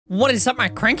What is up, my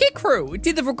cranky crew? It's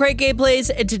Ethan from CrankGameplays,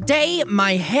 and today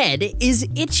my head is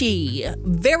itchy.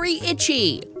 Very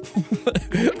itchy.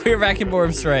 We're back in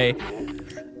Borb Stray.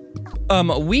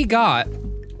 We got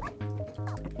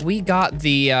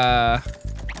the,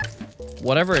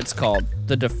 whatever it's called.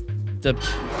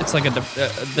 It's like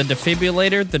the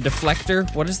defibrillator, the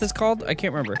deflector. What is this called? I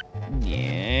can't remember.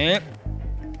 Yeah.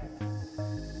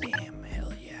 Damn,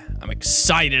 hell yeah. I'm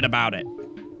excited about it.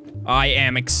 I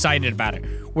am excited about it.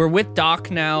 We're with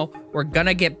Doc now. We're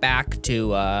gonna get back to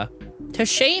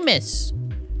Seamus.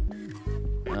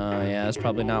 Oh yeah, that's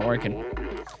probably not working.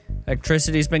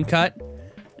 Electricity's been cut.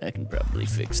 I can probably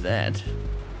fix that.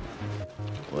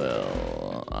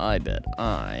 Well, I bet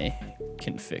I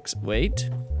can fix, wait.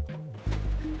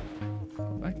 Go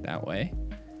back that way.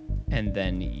 And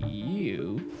then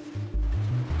you.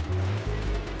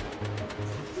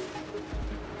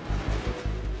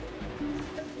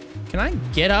 Can I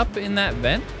get up in that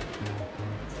vent?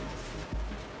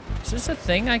 Is this a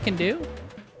thing I can do?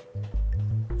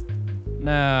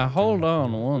 Nah, hold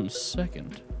on 1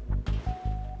 second.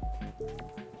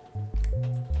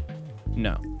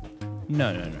 No.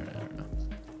 No.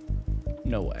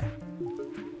 No way.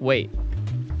 Wait.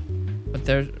 But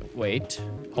there's, wait.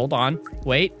 Hold on.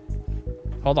 Wait.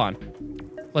 Hold on.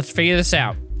 Let's figure this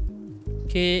out.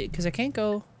 Okay, because I can't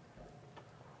go.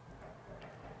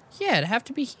 Yeah, it'd have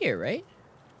to be here, right?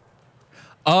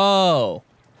 Oh.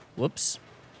 Whoops.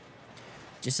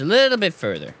 Just a little bit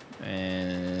further.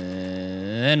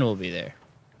 And then we'll be there.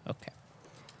 Okay.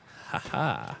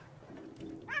 Haha.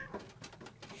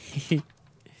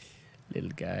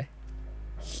 Little guy.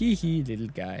 Hee hee, little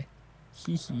guy.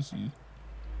 Hee hee hee.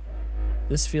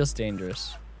 This feels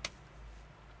dangerous.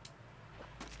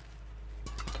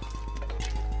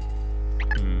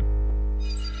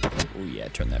 Oh yeah,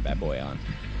 turn that bad boy on.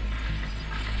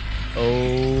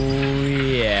 Oh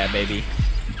yeah, baby.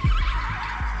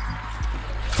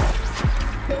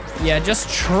 Yeah, just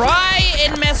try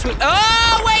and mess with.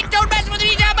 Oh wait, don't mess with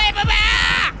me,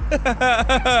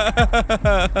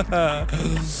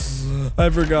 I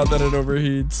forgot that it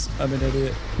overheats. I'm an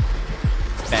idiot.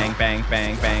 Bang, bang,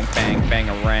 bang, bang, bang,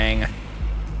 bang-a-rang.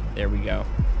 There we go.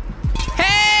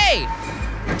 Hey!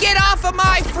 Get off of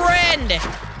my friend!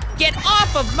 Get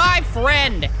off of my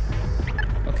friend!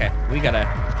 Okay, we gotta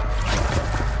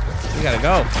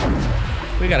go.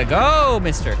 We gotta go,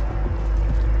 mister.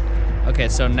 Okay,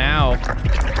 so now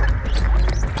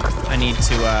I need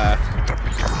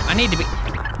to be.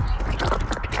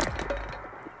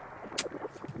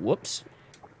 Whoops.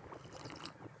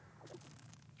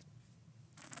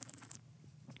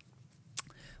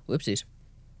 Whoopsies.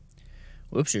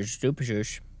 Whoopsies,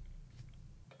 doopsies.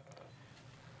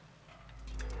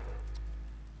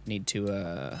 Need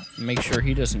to make sure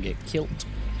he doesn't get killed.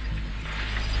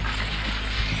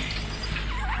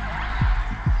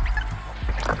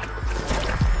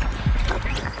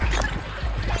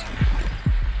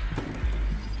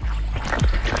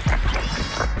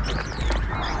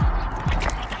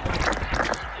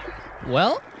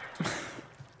 Well,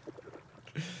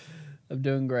 I'm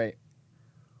doing great.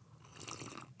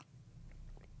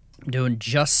 I'm doing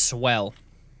just swell.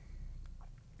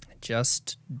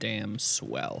 Just damn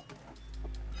swell.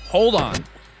 Hold on.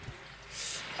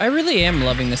 I really am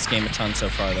loving this game a ton so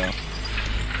far, though.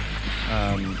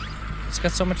 It's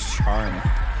got so much charm.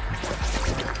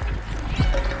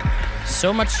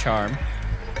 So much charm.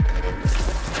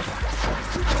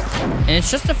 And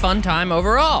it's just a fun time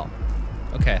overall.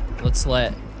 Okay, let's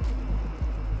let...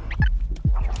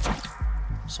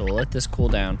 So we'll let this cool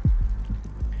down.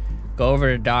 Go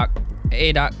over to Doc.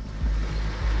 Hey, Doc.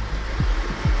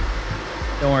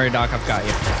 Don't worry, Doc, I've got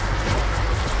you.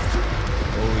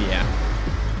 Oh,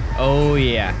 yeah. Oh,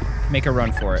 yeah. Make a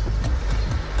run for it.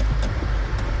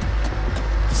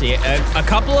 See, a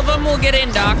couple of them will get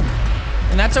in, Doc.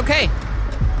 And that's okay.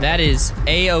 That is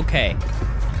A-okay.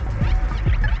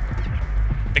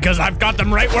 Because I've got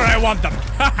them right where I want them.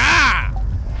 Ha ha!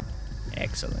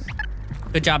 Excellent.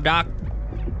 Good job, Doc.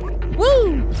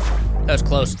 Woo! That was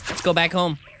close. Let's go back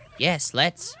home. Yes,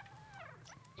 let's.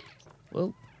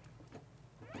 Whoa.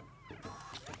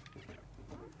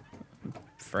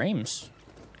 Frames.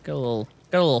 Got a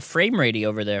little frame ratey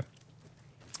over there.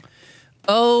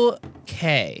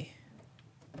 Okay.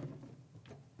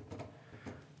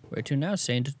 Where to now,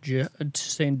 Saint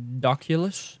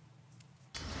Doculus?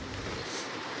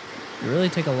 You really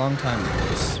take a long time with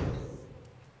this.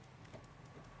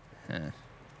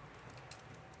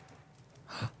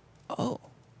 Huh. Oh.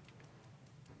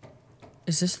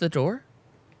 Is this the door?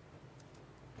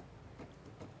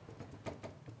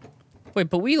 Wait,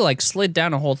 but we like slid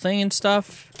down a whole thing and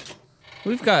stuff.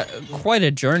 We've got quite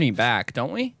a journey back,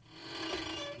 don't we?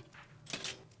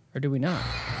 Or do we not?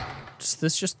 Does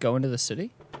this just go into the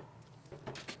city?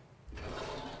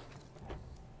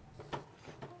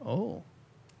 Oh.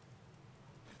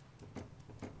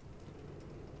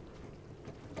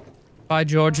 By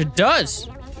George, it does!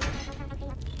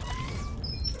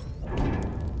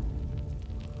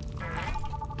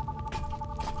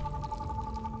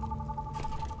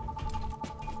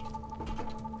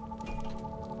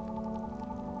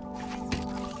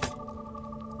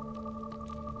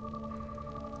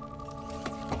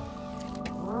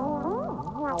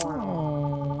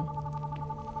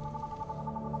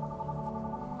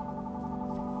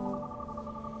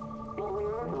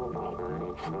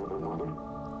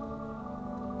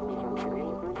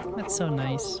 That's so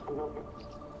nice.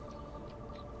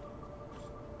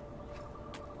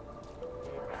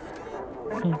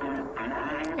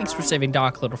 Thanks for saving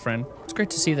Doc, little friend. It's great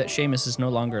to see that Seamus is no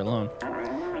longer alone.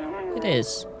 It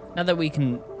is.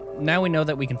 Now we know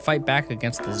that we can fight back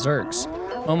against the Zergs.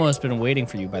 Momo has been waiting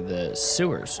for you by the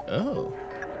sewers. Oh.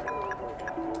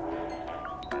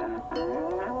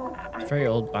 It's very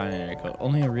old binary code.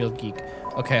 Only a real geek.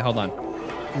 Okay, hold on.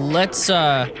 Let's,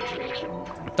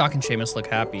 Doc and Seamus look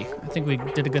happy. I think we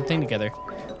did a good thing together.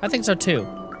 I think so too.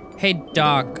 Hey,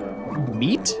 Doc.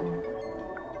 Meat?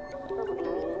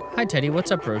 Hi, Teddy.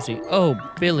 What's up, Rosie? Oh,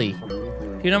 Billy.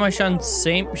 Do you know my son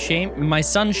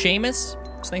Seamus?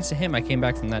 It's thanks to him I came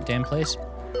back from that damn place.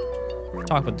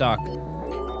 Talk with Doc.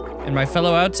 And my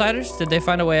fellow outsiders? Did they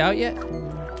find a way out yet?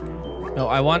 No,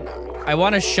 I want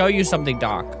to show you something,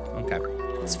 Doc. Okay,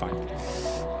 it's fine.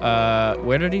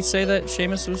 Where did he say that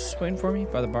Seamus was waiting for me?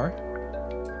 By the bar?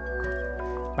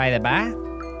 By the bar?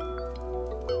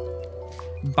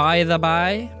 By the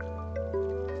by?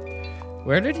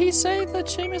 Where did he say that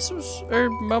Seamus was, or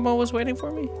Momo was waiting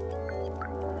for me?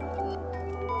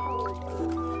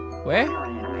 Where?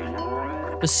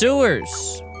 The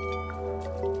sewers.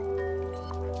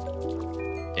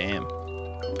 Damn.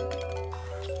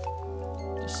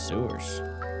 The sewers.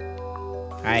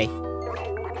 Hi.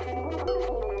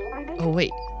 Oh,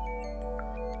 wait.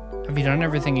 Have you done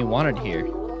everything you wanted here?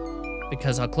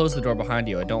 Because I'll close the door behind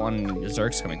you. I don't want any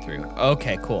Zergs coming through.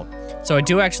 Okay, cool. So I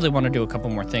do actually want to do a couple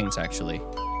more things, actually.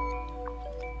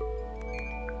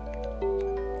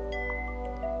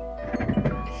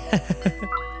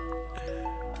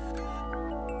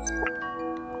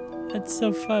 That's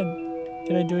so fun.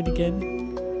 Can I do it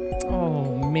again?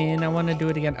 Oh, man, I want to do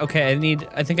it again. Okay, I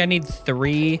think I need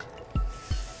three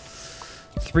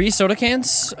soda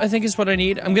cans, I think is what I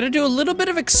need. I'm gonna do a little bit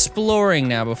of exploring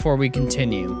now before we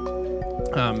continue.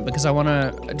 Because I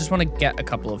just wanna get a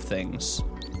couple of things.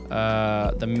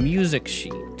 The music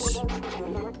sheet.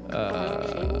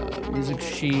 Music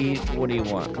sheet, what do you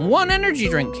want? 1 energy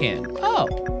drink can.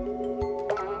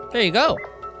 Oh. There you go.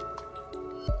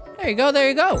 There you go, there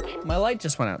you go. My light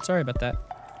just went out, sorry about that.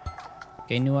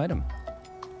 Gain new item.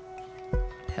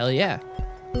 Hell yeah.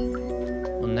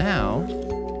 Well now,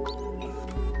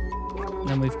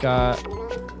 then we've got,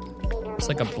 it's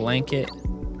like a blanket.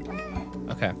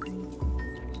 Okay.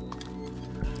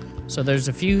 So there's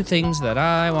a few things that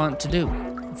I want to do.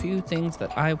 A few things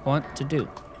that I want to do.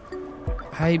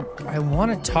 I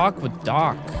want to talk with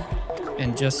Doc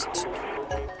and just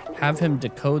have him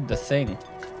decode the thing.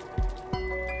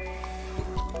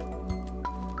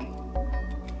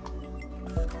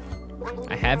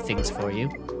 I have things for you.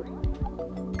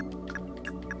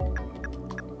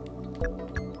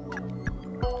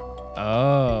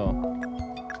 Oh.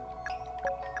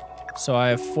 So I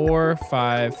have 4,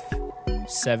 5,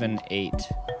 7, 8,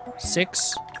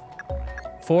 6.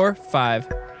 4,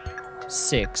 5,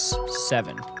 6,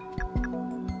 7.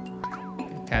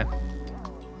 Okay.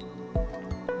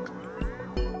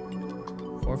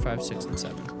 4, 5, 6, and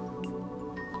 7.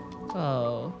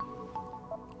 Oh.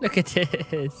 Look at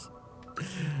this.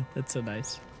 That's so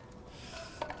nice.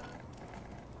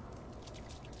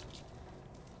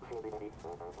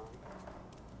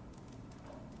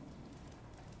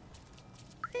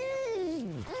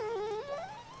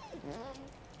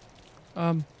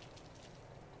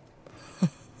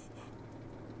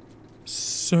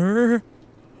 Sir?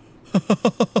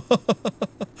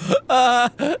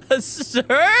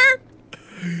 Sir?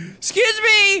 Excuse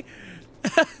me!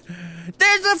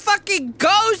 There's a fucking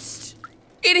ghost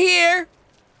in here!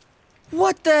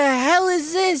 What the hell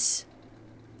is this?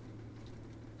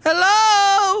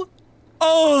 Hello?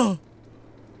 Oh!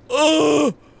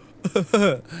 Oh!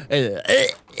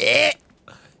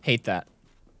 Hate that.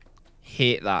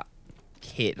 Hate that.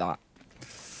 Hate that.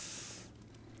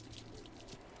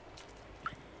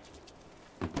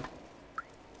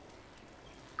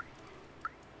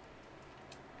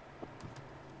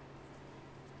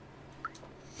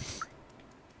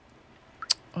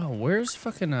 Oh, where's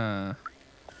fucking,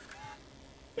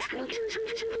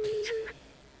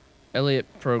 Elliot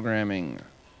programming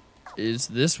is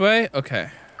this way?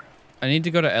 Okay. I need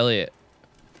to go to Elliot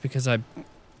because I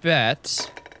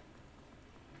bet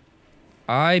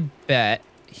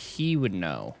he would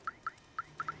know.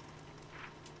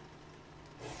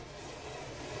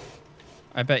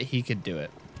 I bet he could do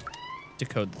it.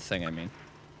 Decode the thing, I mean.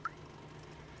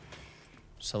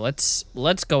 So let's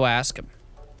go ask him.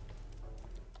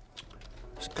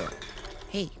 Let's go.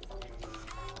 Hey.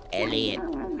 Elliot.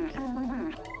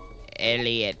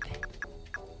 Elliot.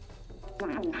 Do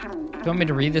you want me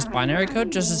to read this binary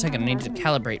code? Just a second, I need to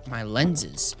calibrate my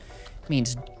lenses. It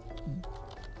means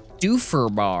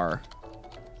doofer bar.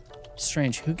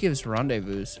 Strange, who gives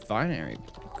rendezvous binary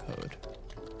code?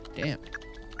 Damn.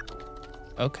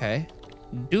 Okay.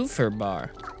 Doofer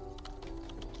bar.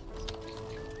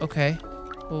 Okay.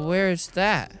 Well, where is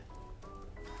that?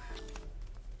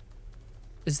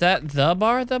 Is that the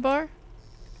bar? The bar?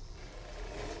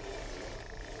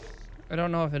 I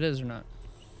don't know if it is or not.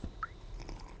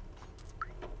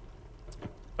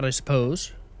 But I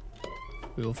suppose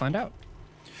we will find out.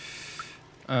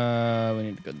 We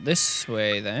need to go this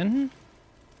way then.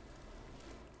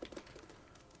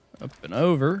 Up and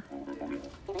over.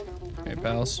 Hey,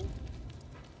 pals.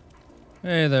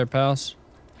 Hey there, pals.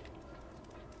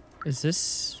 Is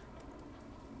this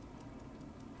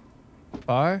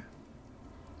bar?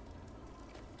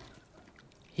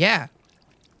 Yeah.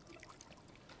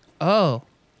 Oh.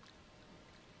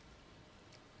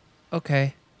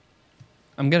 Okay.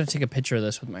 I'm gonna take a picture of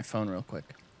this with my phone real quick.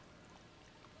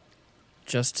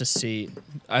 Just to see.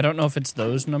 I don't know if it's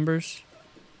those numbers.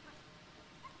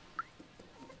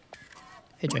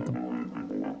 Hey, Jacob.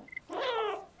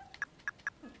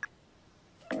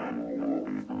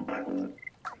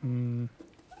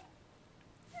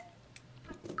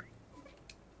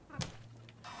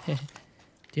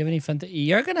 Do you have any fun?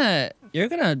 You're gonna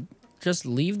just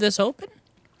leave this open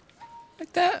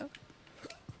like that?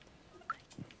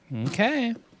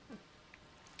 Okay.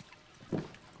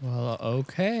 Well,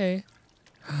 okay.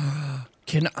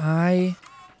 Can I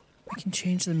can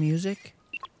change the music?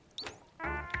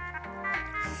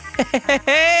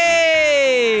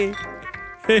 Hey!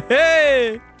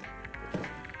 Hey!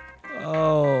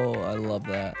 Oh, I love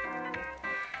that.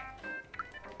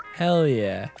 Hell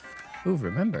yeah. Ooh,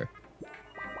 remember.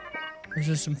 There's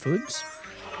just some foods.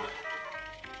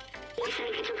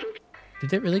 Did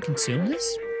they really consume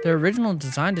this? Their original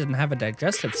design didn't have a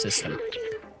digestive system.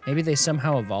 Maybe they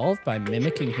somehow evolved by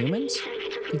mimicking humans?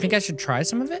 Do you think I should try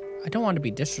some of it? I don't want to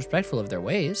be disrespectful of their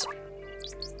ways.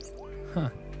 Huh.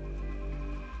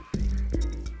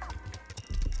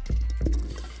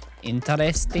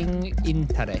 Interesting,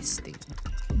 interesting.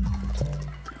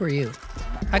 Who are you?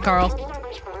 Hi, Carl.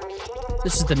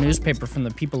 This is the newspaper from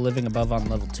the people living above on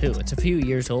level 2. It's a few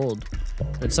years old,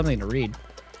 but it's something to read.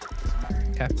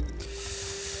 Okay.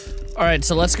 All right,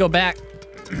 so let's go back.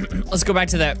 Let's go back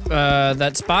to that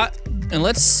that spot, and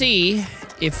let's see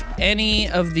if any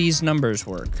of these numbers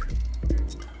work.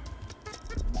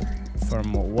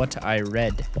 From what I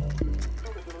read.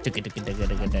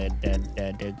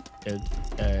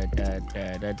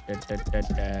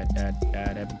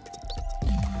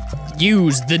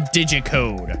 Use the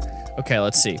digicode. Okay,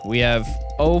 let's see. We have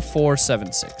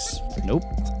 0476. Nope.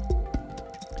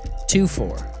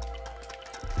 24.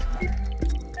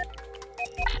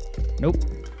 Nope.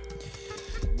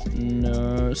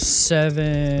 No.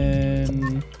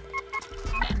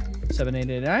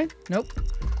 7889. Nope.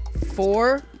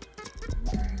 4.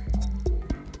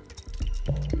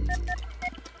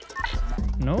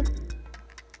 Nope.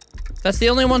 That's the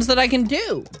only ones that I can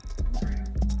do.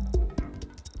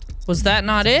 Was that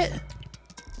not it?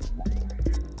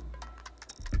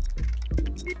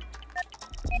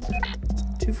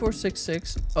 Two, 4, 6,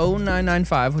 6, 0, 9, 9,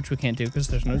 5, which we can't do because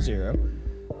there's no 0.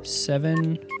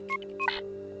 7,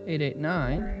 8, 8,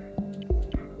 9.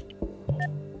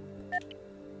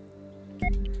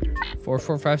 4,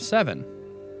 4, 5, 7.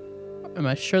 Am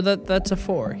I sure that that's a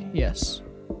 4? Yes.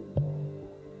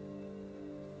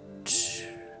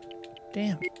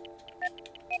 Damn.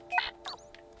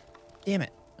 Damn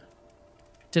it.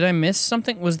 Did I miss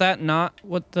something? Was that not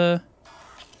what the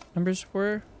numbers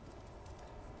were?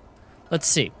 Let's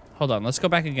see. Hold on. Let's go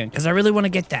back again because I really want to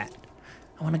get that.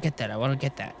 I want to get that. I want to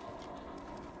get that.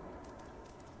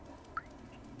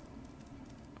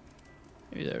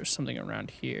 Maybe there's something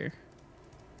around here.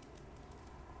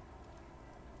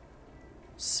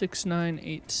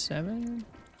 6987.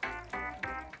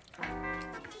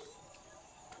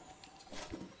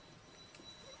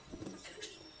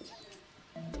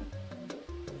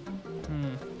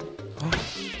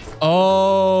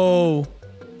 Oh.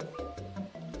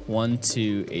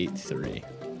 1283.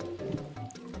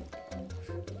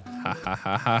 Ha ha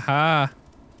ha ha ha.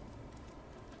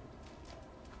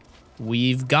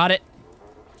 We've got it.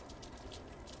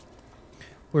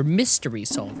 We're mystery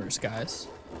solvers, guys.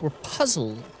 We're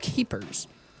puzzle keepers.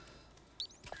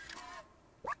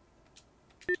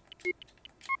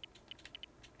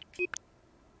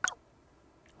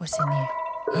 What's in here?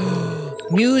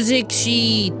 Music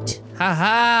sheet.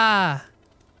 Haha.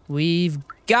 We've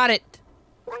got it.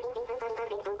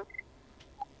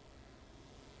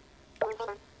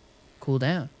 Cool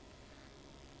down.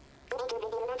 I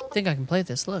think I can play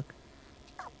this. Look.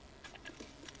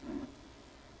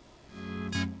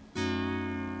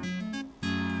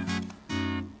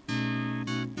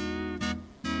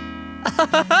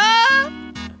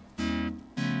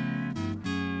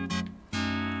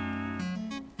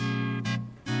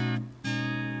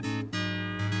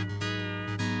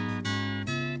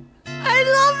 I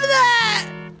love that!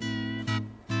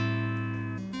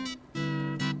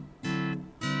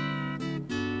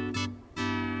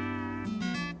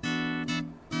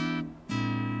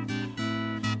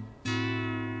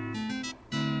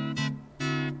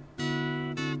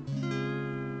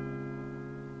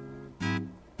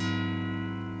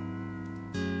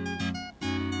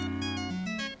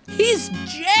 He's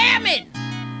jamming!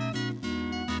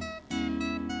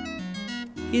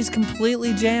 He's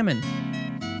completely jamming.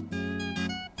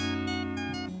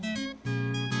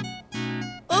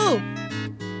 Oh!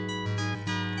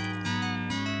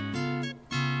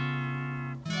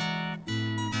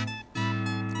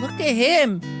 Look at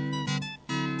him!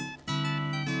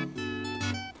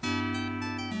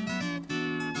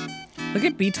 Look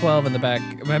at B12 in the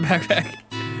back of my backpack.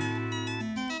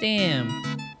 Damn.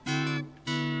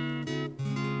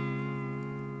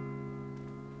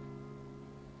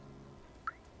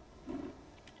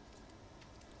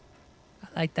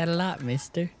 I like that a lot,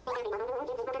 mister.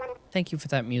 Thank you for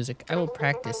that music. I will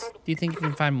practice. Do you think you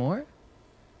can find more?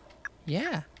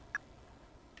 Yeah.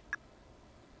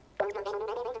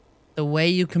 The way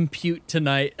you compute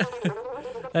tonight.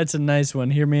 That's a nice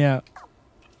one. Hear me out.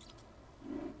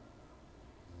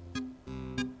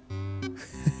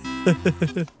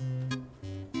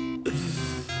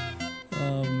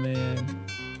 Oh, man.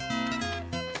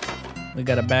 We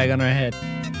got a bag on our head.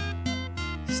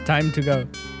 It's time to go.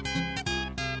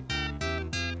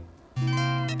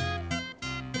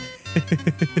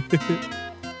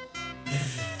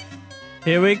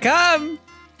 Here we come.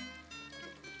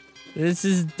 This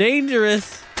is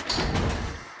dangerous.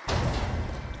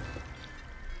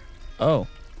 Oh.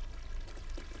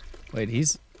 Wait,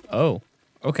 he's... Oh.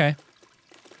 Okay.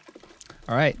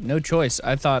 All right, no choice.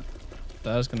 I thought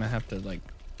that I was gonna have to, like,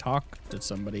 talk to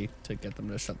somebody to get them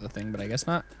to shut the thing, but I guess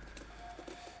not.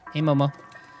 Hey, Momo.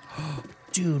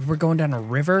 Dude, we're going down a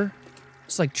river?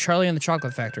 It's like Charlie and the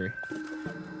Chocolate Factory.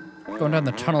 Going down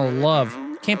the tunnel of love.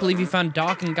 Can't believe you found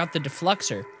Doc and got the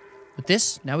defluxer. With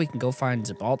this, now we can go find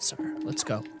Zabaltzar. Let's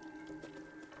go.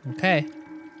 Okay.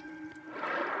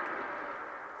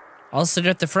 I'll sit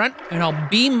at the front and I'll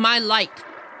beam my light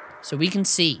so we can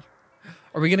see.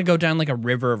 Are we gonna go down like a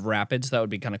river of rapids? That would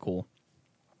be kind of cool.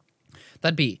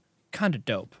 That'd be kind of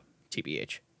dope,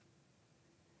 TBH.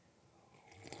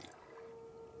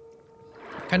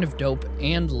 Kind of dope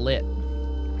and lit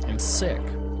and sick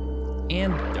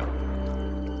and dope.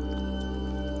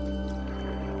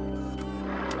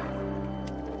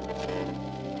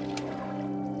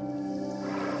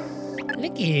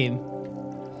 Look at him.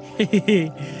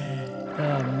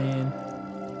 Oh, man.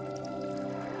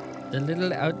 The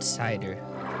little outsider.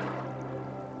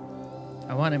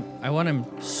 I want him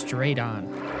straight on.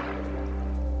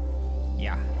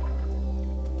 Yeah.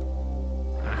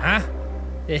 Uh-huh.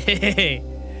 There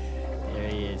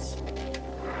he is.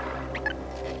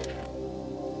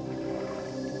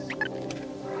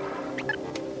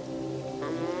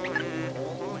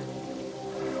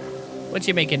 What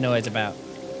you making noise about?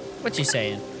 What you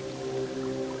saying?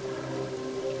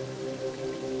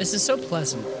 This is so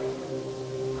pleasant.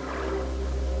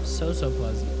 So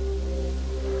pleasant.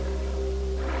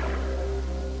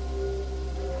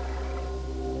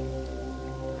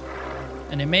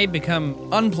 And it may become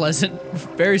unpleasant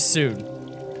very soon.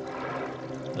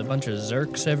 With a bunch of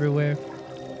Zerks everywhere.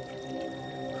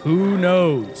 Who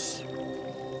knows?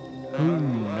 Who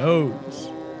knows?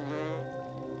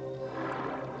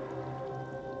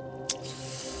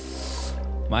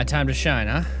 My time to shine,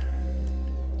 huh?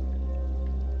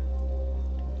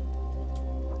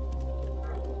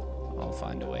 I'll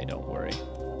find a way, don't worry.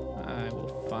 I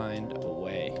will find a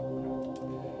way.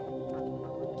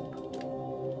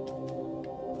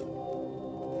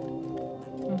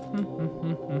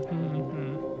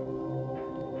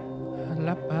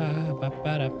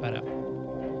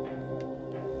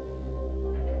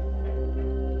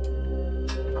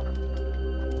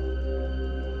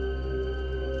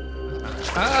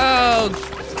 Oh,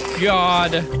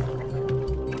 God.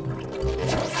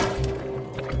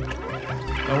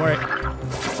 Don't worry.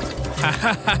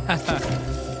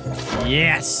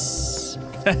 Yes.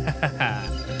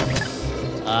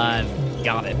 I've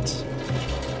got it.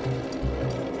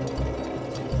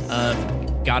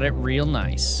 Got it real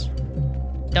nice.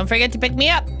 Don't forget to pick me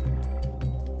up.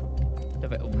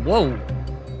 Whoa.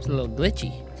 It's a little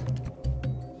glitchy.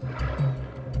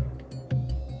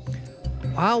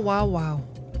 Wow, wow, wow.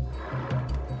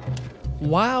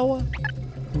 Wow.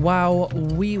 Wow,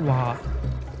 wee wah.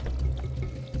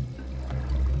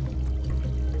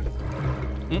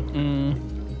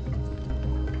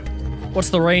 What's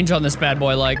the range on this bad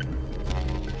boy like?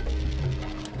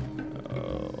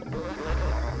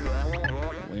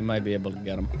 We might be able to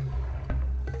get him.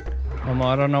 Momo,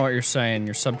 I don't know what you're saying.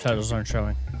 Your subtitles aren't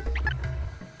showing.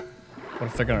 What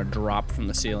if they're gonna drop from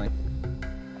the ceiling?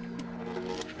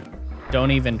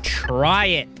 Don't even try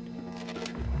it.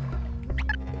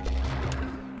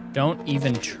 Don't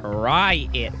even try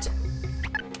it.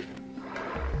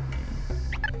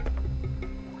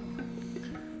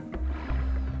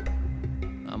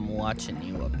 I'm watching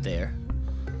you up there.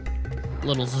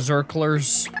 Little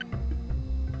zirklers.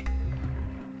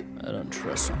 I don't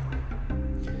trust them.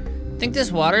 Think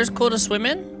this water is cool to swim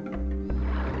in?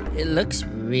 It looks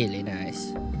really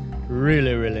nice.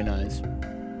 Really, really nice.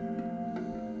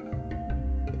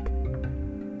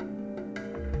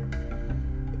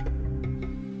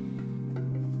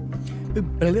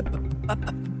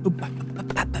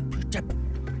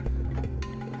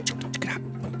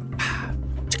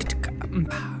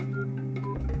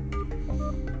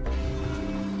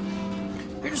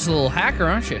 You're just a little hacker,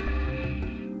 aren't you?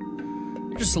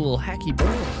 You're just a little hacky boy.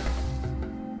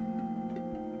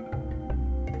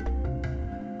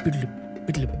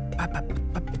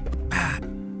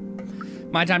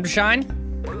 My time to shine?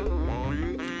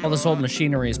 All this old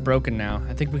machinery is broken now.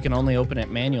 I think we can only open it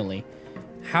manually.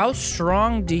 How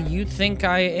strong do you think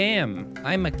I am?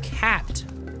 I'm a cat.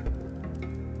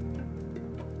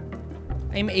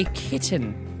 I'm a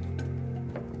kitten.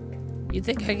 You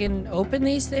think I can open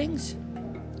these things?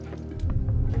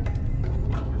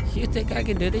 You think I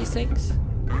can do these things?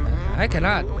 I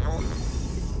cannot.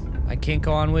 I can't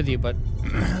go on with you, but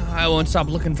I won't stop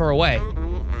looking for a way.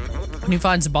 When you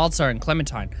find Zabaltzar and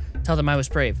Clementine, tell them I was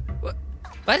brave. What?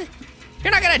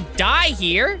 You're not gonna die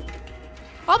here?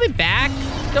 I'll be back.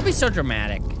 Don't be so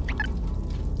dramatic.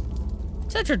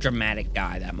 Such a dramatic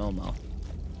guy, that Momo.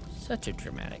 Such a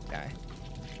dramatic guy.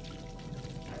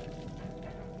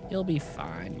 You'll be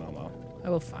fine, Momo.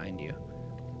 I will find you.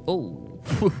 Oh,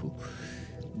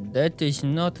 that does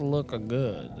not look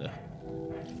good.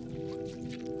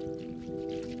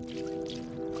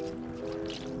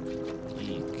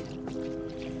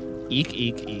 Eek,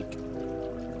 eek, eek.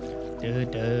 Do,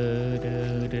 do,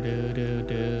 do, do, do, do,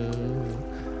 do.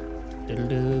 Do,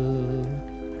 do.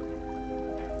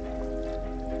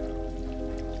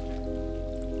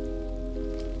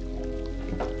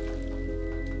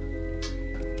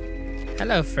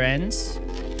 Hello, friends.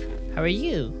 How are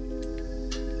you?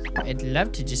 I'd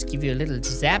love to just give you a little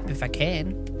zap if I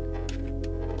can.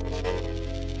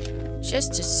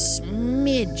 Just a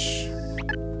smidge.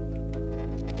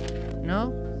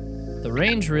 No? The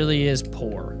range really is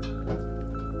poor.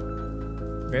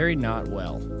 Very not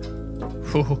well.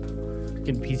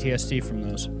 Getting PTSD from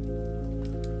those.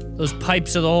 Those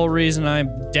pipes are the whole reason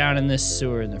I'm down in this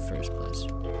sewer in the first place.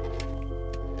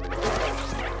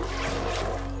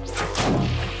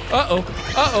 Uh-oh.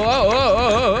 Uh-oh.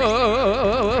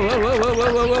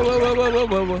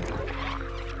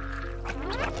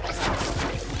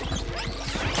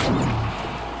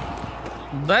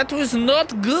 Uh-oh. That was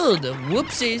not good.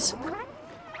 Whoopsies.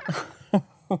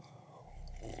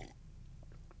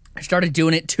 I started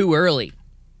doing it too early.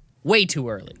 Way too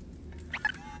early.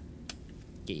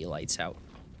 Get your lights out.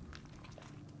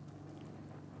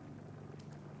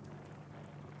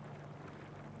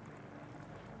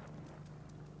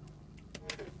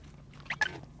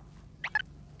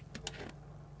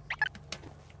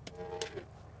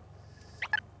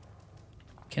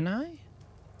 Can I?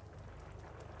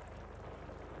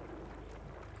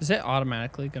 Is it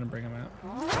automatically gonna bring him out?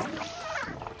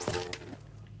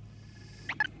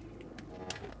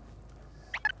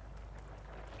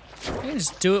 Can you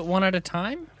just do it one at a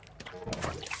time?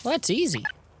 Well, that's easy.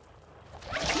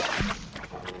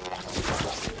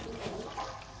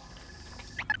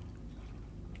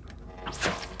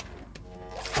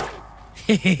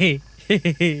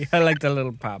 I like the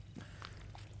little pop.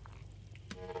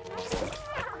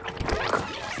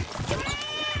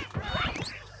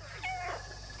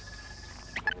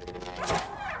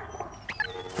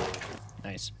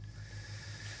 Nice.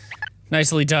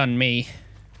 Nicely done, me.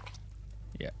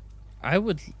 Yeah. I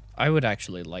would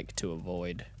actually like to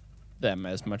avoid them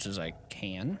as much as I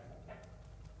can.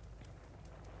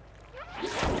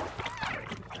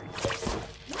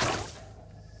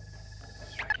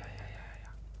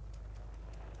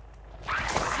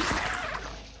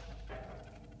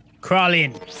 Crawl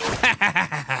in.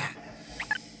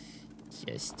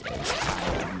 Just as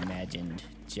I imagined,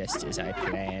 just as I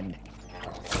planned.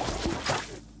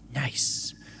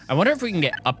 Nice. I wonder if we can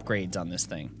get upgrades on this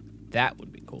thing. That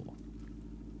would be cool.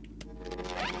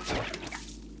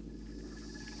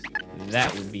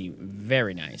 That would be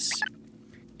very nice.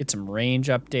 Get some range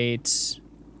updates.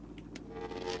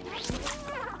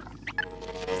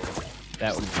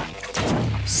 That would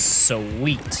be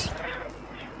sweet.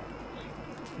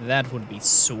 That would be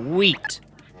sweet.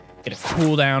 Get a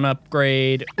cooldown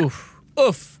upgrade. Oof.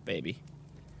 Oof, baby.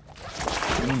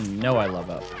 You know I love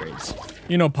upgrades.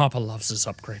 You know Papa loves his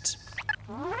upgrades.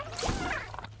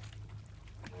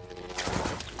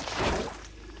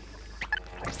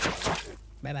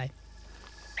 Bye-bye.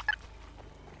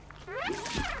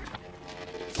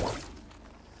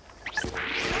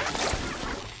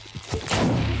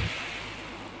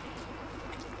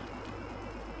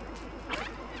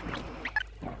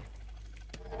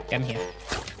 Come here.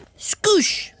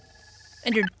 Scoosh!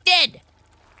 And you're dead!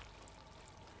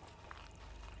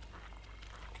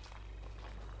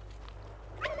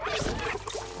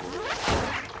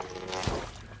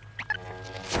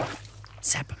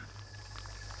 Zap him.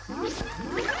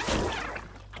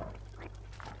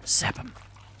 Zap him.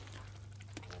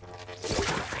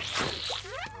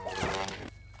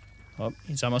 Oh,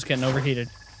 he's almost getting overheated.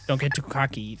 Don't get too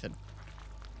cocky, Ethan.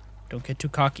 Don't get too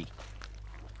cocky.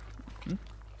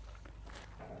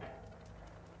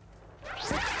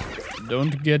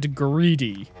 Don't get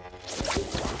greedy.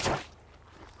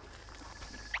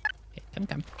 Okay,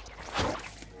 come.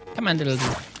 Come on, little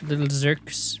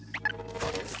zerks.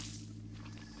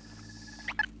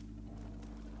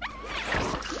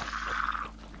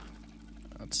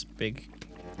 That's big.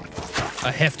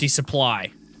 A hefty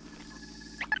supply.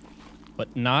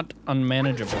 But not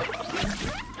unmanageable.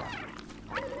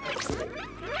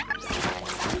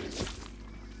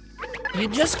 You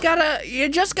just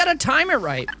gotta time it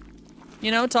right. You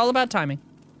know, it's all about timing.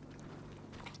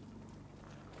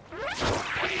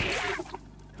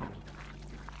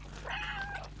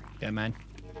 Come on.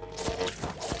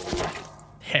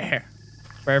 There.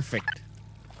 Perfect.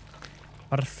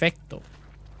 Perfecto.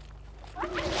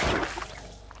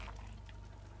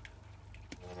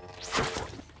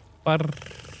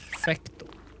 Perfecto.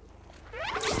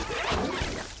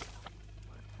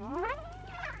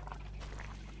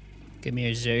 Give me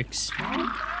your zerks.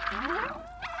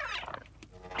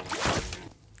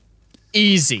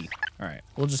 Easy. All right,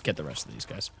 we'll just get the rest of these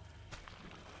guys.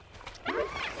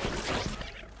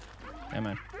 Come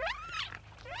on.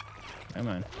 Come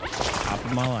on. Pop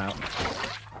them all out.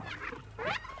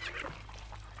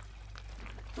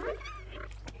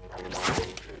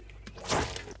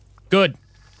 Good.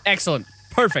 Excellent.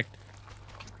 Perfect.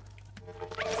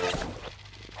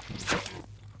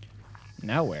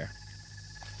 Now where?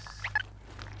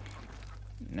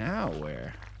 Now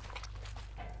where?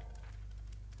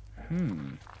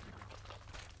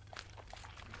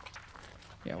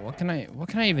 Yeah, what can I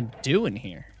even do in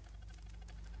here?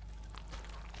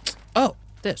 Oh,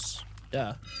 this.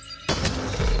 Duh.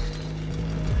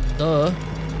 Duh.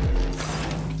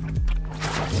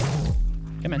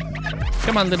 Come on.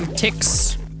 Come on, little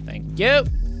ticks. Thank you.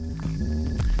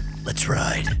 Let's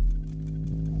ride.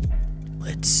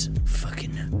 Let's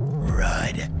fucking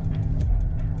ride.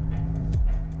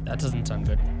 That doesn't sound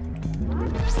good.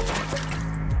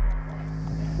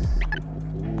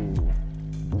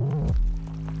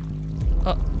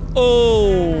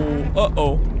 Uh-oh.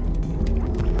 Uh-oh.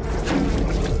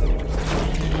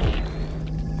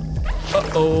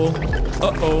 Uh-oh.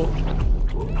 Uh-oh.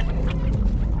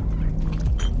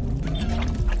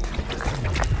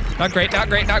 Not great, not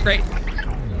great, not great.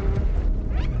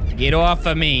 Get off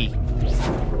of me.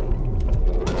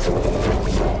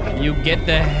 You get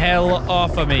the hell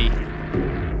off of me.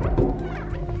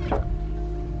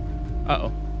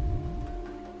 Uh-oh.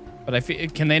 But I feel,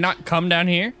 can they not come down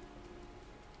here?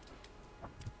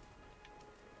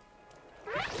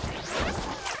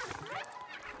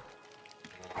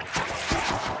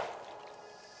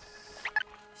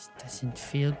 This doesn't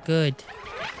feel good.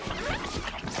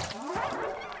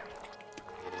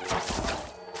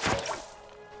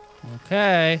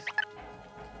 Okay.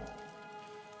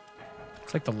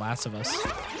 It's like The Last of Us.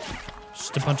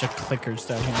 Just a bunch of clickers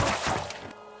down here.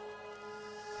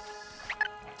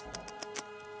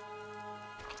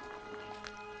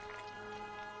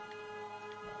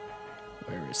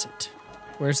 Where is it?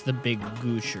 Where's the big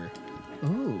goosher?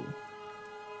 Ooh.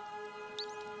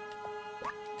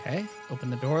 Okay, open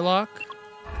the door lock.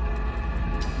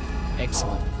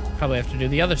 Excellent. Probably have to do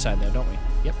the other side though, don't we?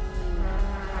 Yep.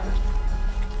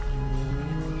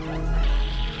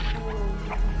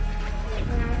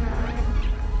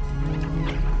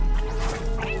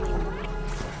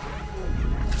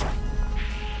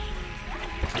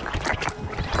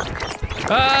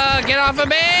 Get off of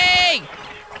me!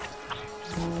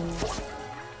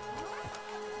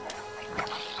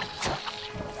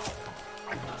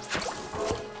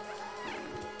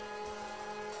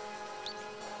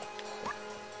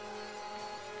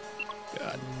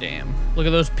 God damn. Look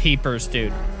at those peepers,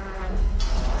 dude.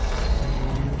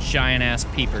 Giant ass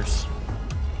peepers.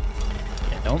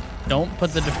 Yeah, don't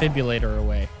put the defibrillator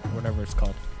away, or whatever it's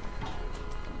called.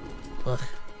 Ugh.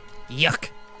 Yuck.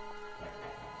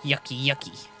 Yucky,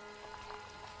 yucky.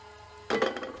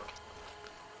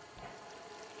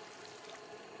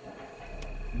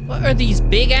 What are these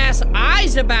big ass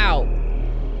eyes about?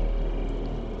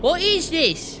 What is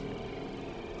this?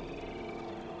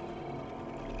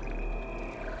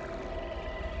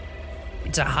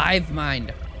 It's a hive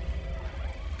mind.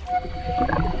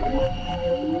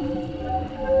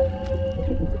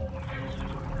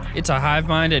 It's a hive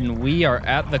mind and we are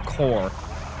at the core.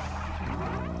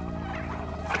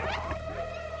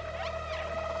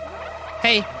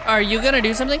 Hey, are you gonna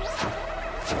do something?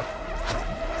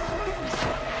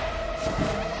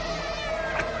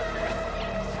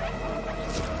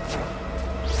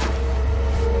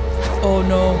 Oh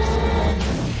no.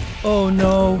 Oh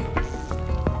no.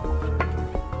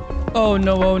 Oh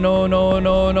no, oh no, no,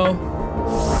 no, no.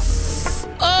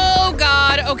 Oh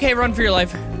God. Okay, run for your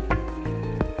life.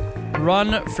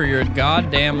 Run for your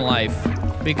goddamn life.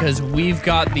 Because we've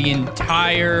got the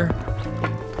entire...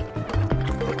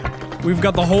 We've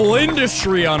got the whole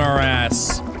industry on our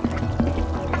ass.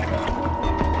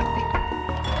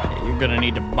 You're gonna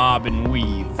need to bob and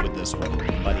weave with this one,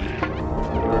 buddy.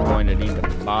 You're going to need to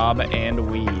bob and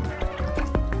weave.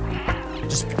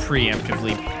 Just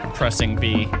preemptively pressing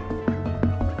B.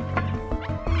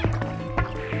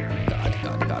 God,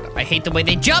 God, God. I hate the way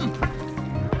they jump!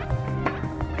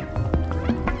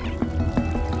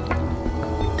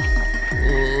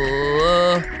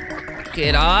 Ooh,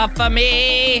 get off of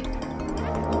me!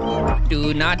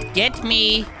 Do not get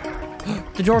me.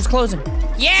 The door's closing.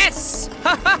 Yes!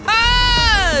 Ha ha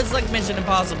ha! It's like Mission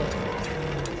Impossible.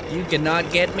 You cannot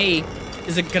get me.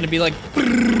 Is it gonna be like...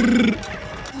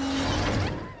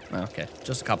 Okay,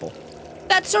 just a couple.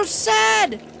 That's so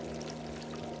sad!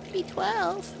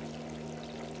 B12.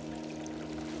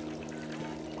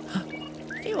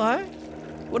 There you are.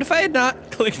 What if I had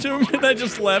not clicked him and I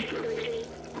just left?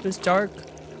 It was dark.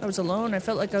 I was alone. I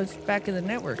felt like I was back in the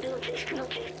network.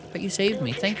 But you saved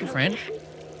me. Thank you, friend.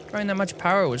 Drawing that much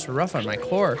power was rough on my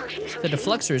core. The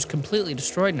defluxor is completely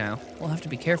destroyed now. We'll have to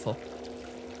be careful.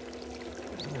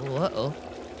 Uh-oh.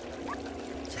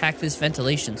 Let's hack this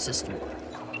ventilation system.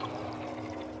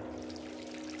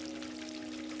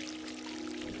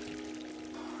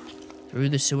 Through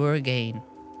the sewer again.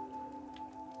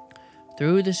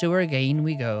 Through the sewer again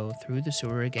we go. Through the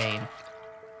sewer again.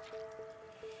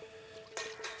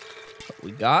 But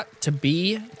we got to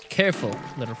be careful,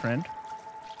 little friend.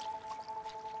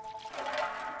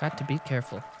 Got to be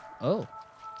careful. Oh.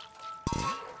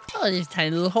 Oh, there's a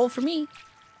tiny little hole for me.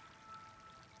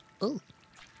 Oh.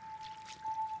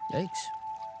 Yikes.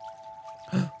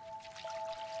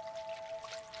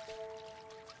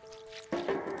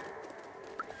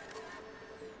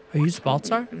 Are you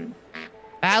Baltzar?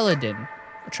 Paladin,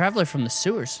 a traveler from the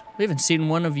sewers. We haven't seen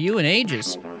one of you in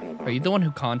ages. Are you the one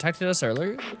who contacted us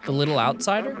earlier? The little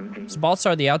outsider?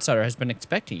 Baltzar the outsider has been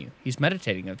expecting you. He's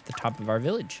meditating at the top of our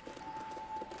village.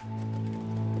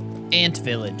 Ant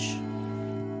village.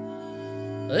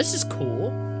 Well, this is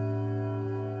cool.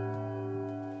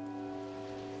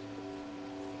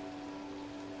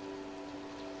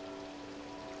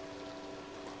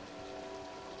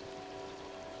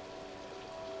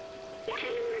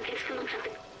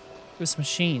 This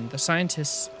machine, the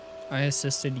scientists I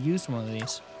assisted used one of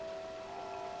these.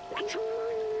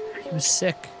 He was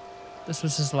sick. This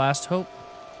was his last hope.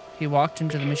 He walked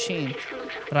into the machine,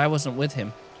 but I wasn't with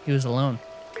him. He was alone.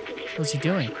 What was he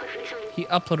doing? He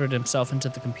uploaded himself into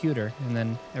the computer, and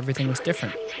then everything was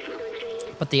different.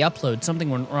 But the upload, something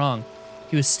went wrong.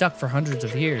 He was stuck for hundreds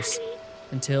of years,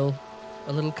 until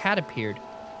A little cat appeared.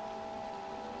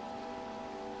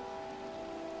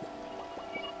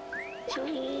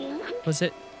 Was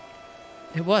it?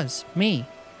 It was me.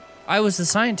 I was the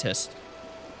scientist.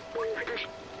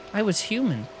 I was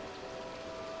human.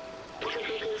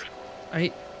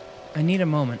 I need a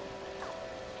moment.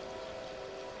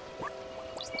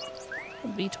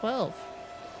 B12.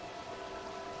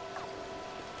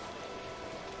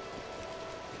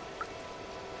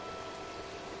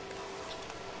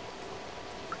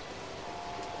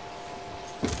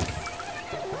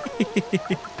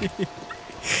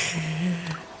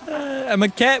 I'm a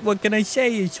cat, what can I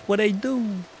say? It's what I do.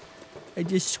 I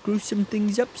just screw some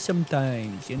things up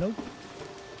sometimes, you know?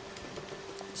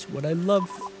 It's what I love.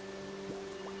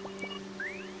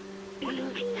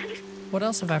 What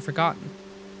else have I forgotten?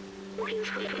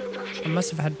 I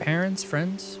must have had parents,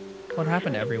 friends. What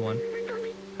happened to everyone?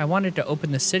 I wanted to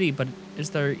open the city, but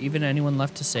is there even anyone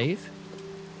left to save?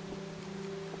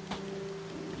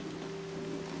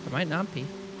 There might not be.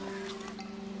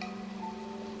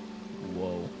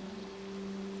 Whoa.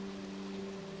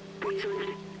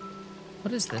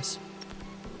 What is this?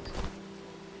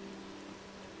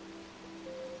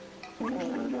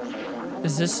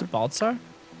 Is this Baltzar?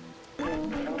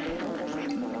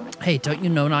 Hey, don't you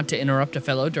know not to interrupt a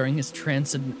fellow during his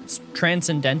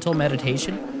transcendental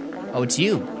meditation? Oh, it's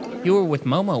you. You were with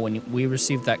Momo when we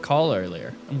received that call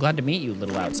earlier. I'm glad to meet you,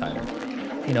 little outsider.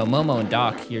 You know, Momo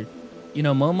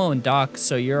and Doc,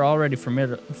 so you're already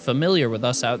familiar with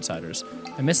us outsiders.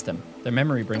 I miss them. Their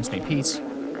memory brings me peace.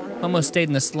 Momo stayed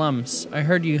in the slums. I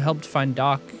heard you helped find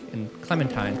Doc and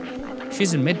Clementine.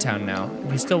 She's in Midtown now.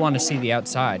 If you still want to see the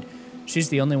outside, she's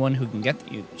the only one who can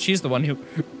get you. She's the one who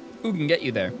can get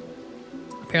you there.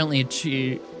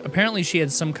 Apparently she had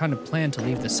some kind of plan to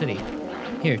leave the city.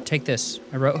 Here, take this.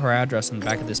 I wrote her address on the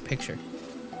back of this picture.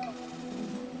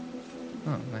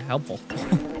 Oh, helpful.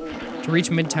 To reach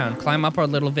Midtown, climb up our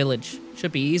little village.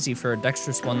 Should be easy for a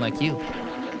dexterous one like you.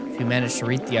 If you manage to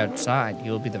reach the outside,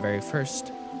 you will be the very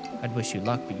first. I'd wish you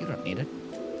luck, but you don't need it.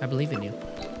 I believe in you.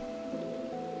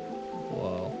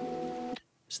 Whoa.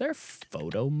 Is there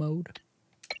photo mode?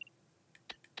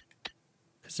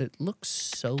 Because it looks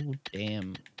so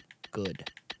damn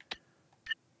good.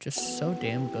 Just so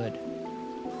damn good.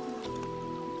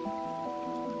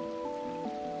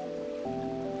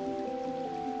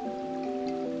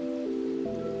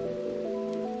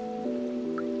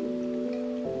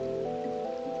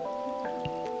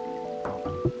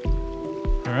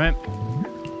 All right.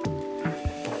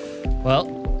 Well,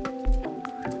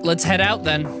 let's head out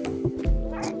then.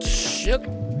 Shit.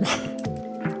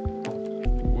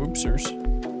 Whoopsers.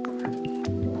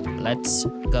 Let's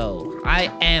go.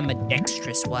 I am a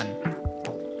dexterous one.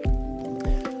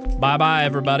 Bye-bye,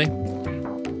 everybody.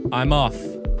 I'm off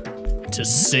to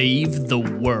save the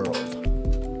world.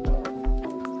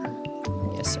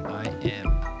 Yes, I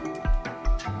am.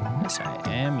 Yes, I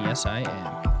am. Yes, I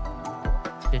am.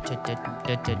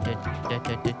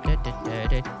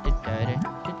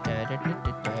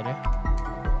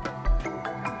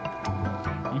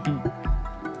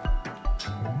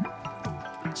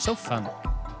 So fun.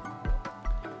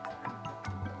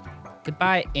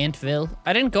 Goodbye, Antville.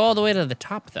 I didn't go all the way to the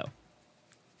top, though.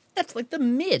 That's like the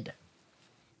mid.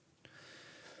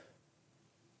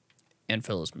 Ant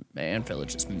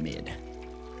Village is mid.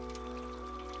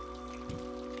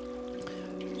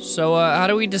 So, how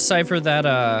do we decipher that,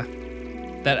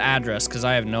 that address? Because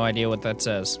I have no idea what that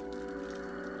says.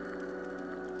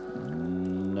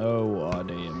 No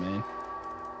idea, man.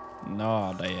 No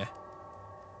idea.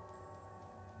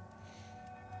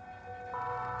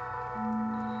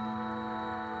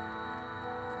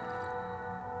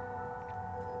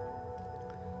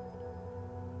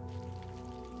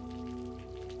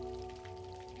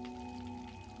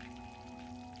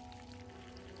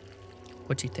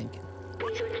 What you thinking?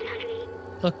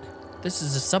 Look, this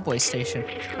is a subway station.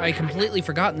 I had completely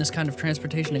forgotten this kind of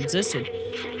transportation existed.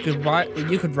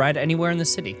 You could ride anywhere in the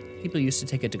city. People used to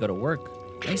take it to go to work.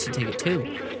 I used to take it too.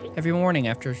 Every morning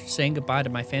after saying goodbye to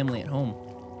my family at home.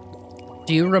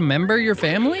 Do you remember your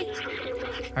family?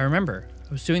 I remember.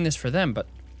 I was doing this for them, but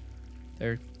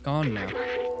they're gone now.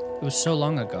 It was so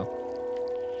long ago.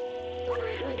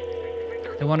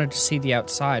 They wanted to see the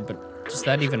outside, but does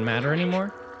that even matter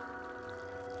anymore?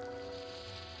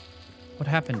 What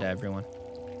happened to everyone?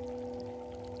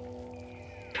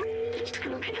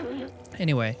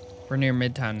 Anyway, we're near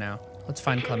Midtown now. Let's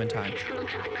find Clementine.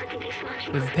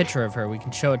 We have a picture of her. We can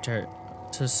show it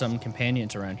to some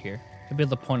companions around here. They'll be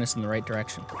able to point us in the right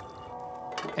direction.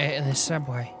 Hey, the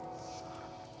subway.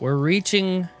 We're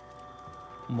reaching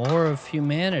more of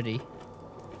humanity.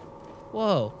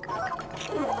 Whoa.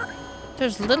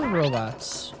 There's little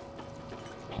robots.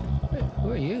 Wait,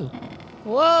 who are you?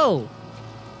 Whoa!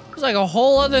 It's like a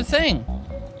whole other thing.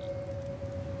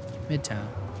 Midtown.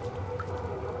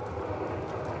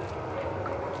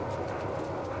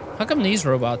 How come these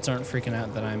robots aren't freaking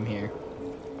out that I'm here?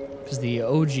 Because the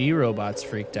OG robots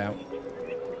freaked out.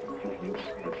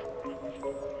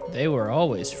 They were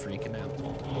always freaking out.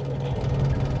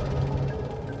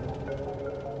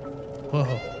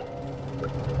 Whoa.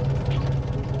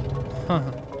 Huh.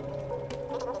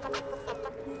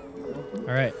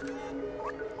 All right.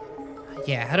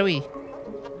 Yeah, how do we...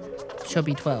 Show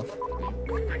B12.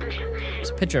 It's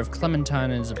a picture of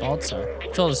Clementine and Zabaltzar. He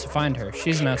told us to find her.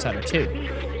 She's an outsider too.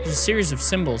 There's a series of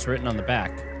symbols written on the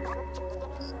back.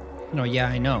 No, yeah,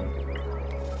 I know.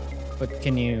 But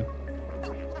can you...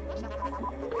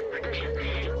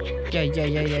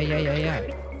 Yeah.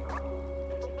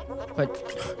 But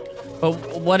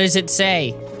what does it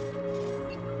say?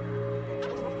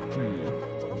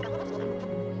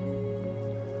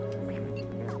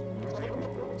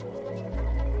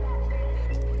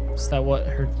 Is that what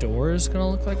her door is gonna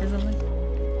look like or something?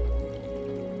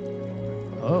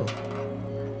 Oh.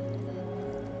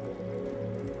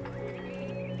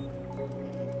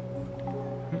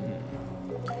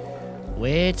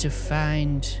 Where to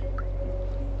find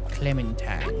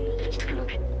Clementine?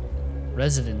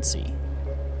 Residency.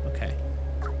 Okay.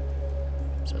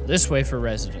 So this way for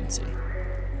residency.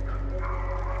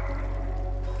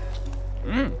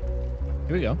 Here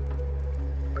we go.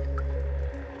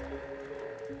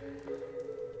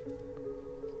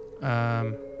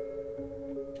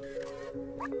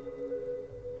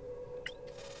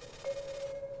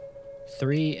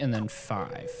 Three and then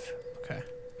 5. Okay.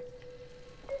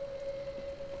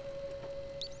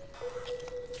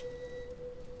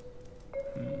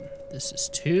 This is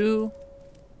 2.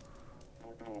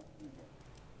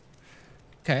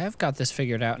 Okay, I've got this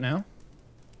figured out now.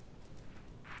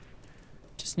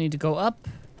 Just need to go up.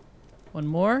 One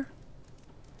more.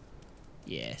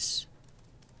 Yes.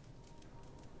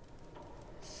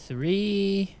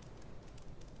 3.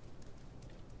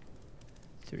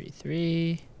 3,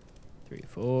 3. 3,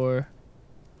 4.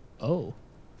 Oh.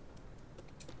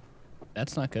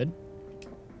 That's not good.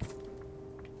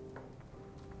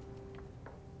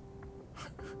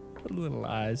 Little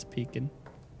eyes peeking.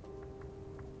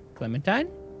 Clementine?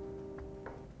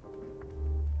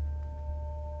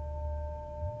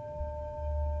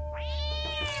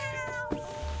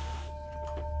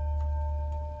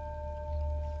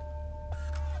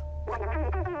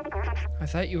 I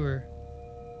thought you were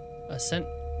a scent.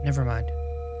 Never mind.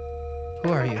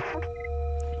 Who are you?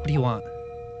 What do you want?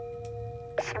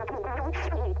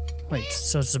 Wait,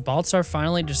 so Zabaltzar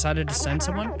finally decided to send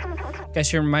someone?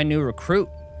 Guess you're my new recruit.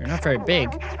 You're not very big.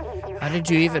 How did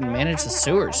you even manage the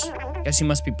sewers? Guess you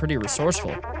must be pretty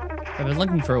resourceful. I've been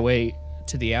looking for a way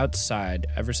to the outside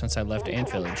ever since I left Ant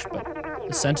Village, but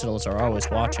the Sentinels are always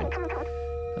watching.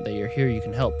 Now that you're here, you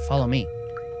can help. Follow me.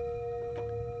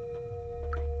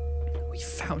 We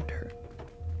found her.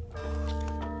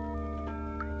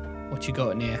 What you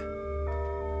got in here?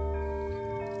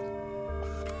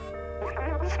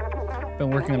 Been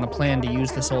working on a plan to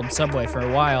use this old subway for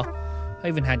a while. I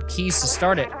even had keys to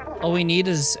start it. All we need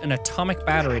is an atomic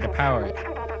battery to power it.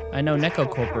 I know Neko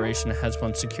Corporation has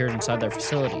one secured inside their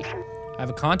facility. I have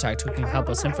a contact who can help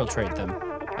us infiltrate them.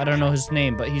 I don't know his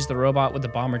name, but he's the robot with the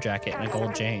bomber jacket and a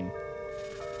gold chain.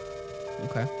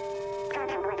 Okay.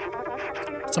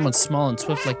 Someone small and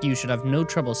swift like you should have no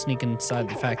trouble sneaking inside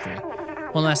the factory.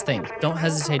 One last thing, don't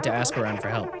hesitate to ask around for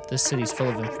help. This city's full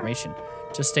of information.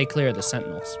 Just stay clear of the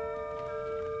Sentinels.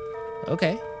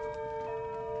 Okay.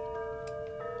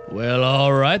 Well,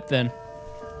 all right then.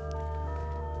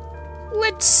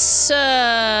 Let's see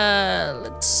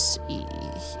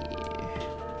here.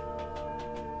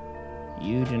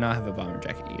 You do not have a bomber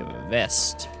jacket. You have a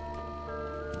vest.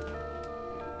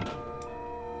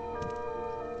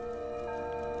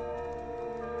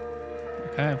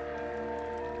 Okay.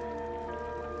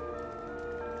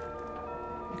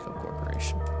 Neko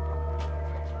Corporation.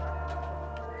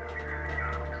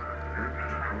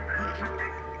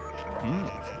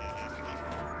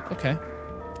 Okay.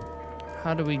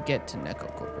 How do we get to Neko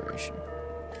Corporation?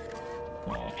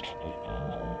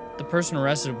 The person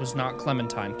arrested was not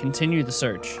Clementine. Continue the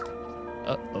search.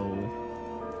 Uh-oh.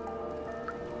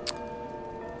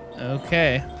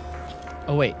 Okay.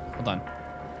 Oh, wait. Hold on.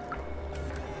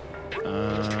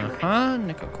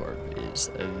 Neko Corp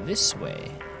is this way.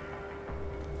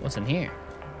 What's in here?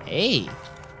 Hey.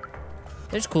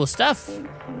 There's cool stuff.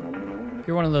 If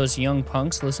you're one of those young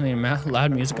punks listening to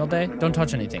loud music all day, don't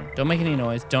touch anything. Don't make any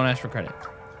noise. Don't ask for credit.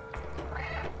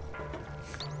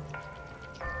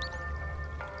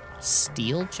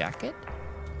 Steel jacket?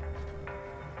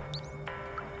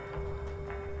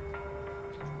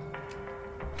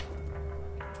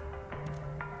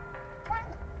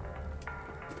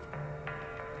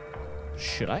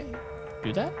 Should I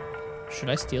do that? Should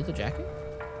I steal the jacket?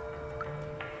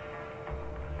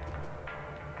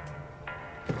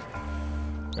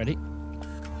 Ready?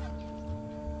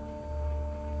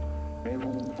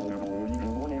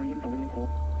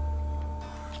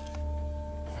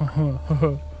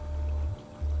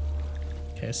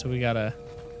 Okay, so we gotta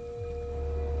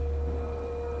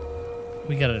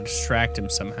distract him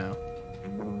somehow.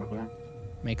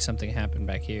 Make something happen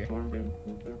back here.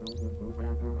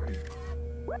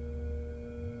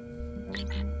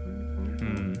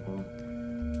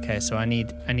 Okay, so I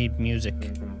need music.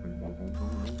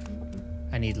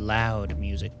 I need loud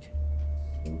music.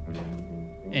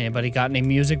 Anybody got any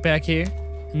music back here?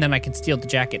 And then I can steal the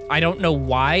jacket. I don't know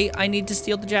why I need to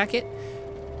steal the jacket,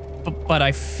 but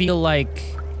I feel like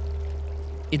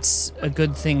it's a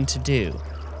good thing to do,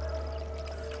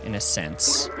 in a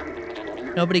sense.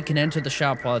 Nobody can enter the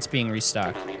shop while it's being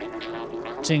restocked.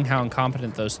 Seeing how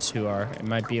incompetent those two are, it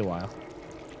might be a while.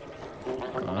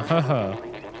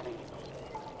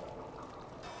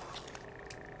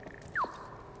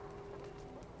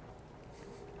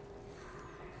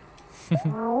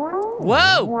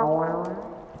 Whoa!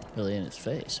 Really in his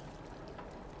face.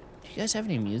 Do you guys have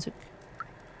any music?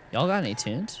 Y'all got any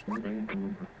tunes?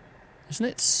 Isn't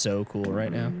it so cool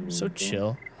right now? So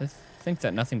chill. I think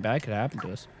that nothing bad could happen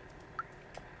to us.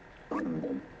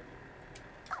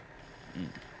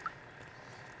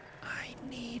 I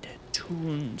need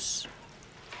tunes.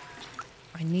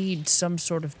 I need some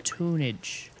sort of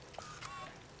tunage.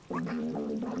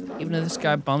 Even if this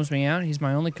guy bums me out, he's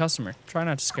my only customer. Try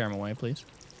not to scare him away, please.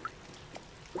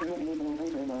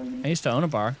 I used to own a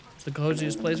bar. It's the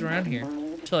coziest place around here.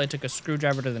 Until I took a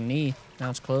screwdriver to the knee. Now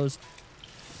it's closed.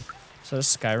 Is that a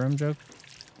Skyrim joke?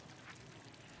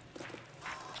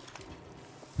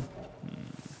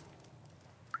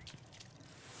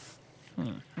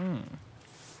 Can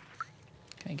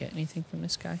I get anything from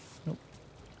this guy? Nope.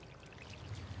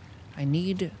 I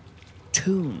need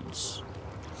tunes.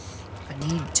 I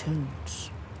need tunes.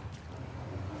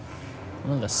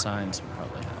 One of the signs will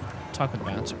probably have. Talk with the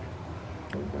bouncer.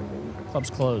 Club's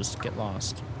closed. Get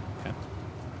lost. Okay.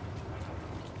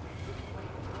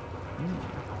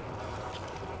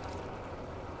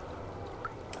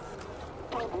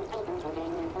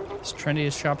 It's the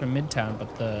trendiest shop in Midtown,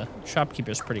 but the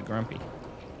shopkeeper's pretty grumpy.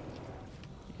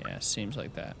 Yeah, seems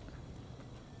like that.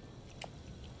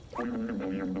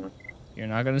 You're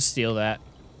not gonna steal that.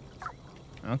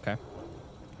 Okay.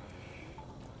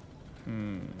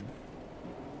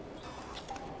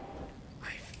 I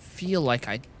feel like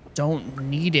I don't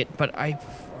need it, but I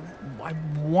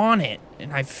want it,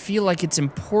 and I feel like it's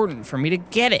important for me to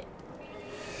get it.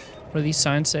 What do these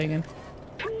signs say again?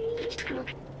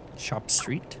 Shop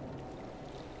Street.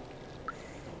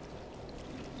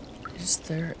 Is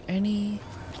there any...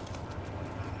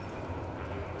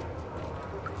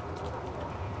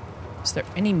 Is there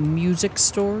any music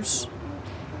stores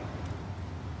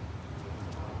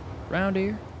around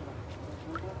here?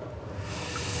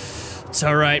 It's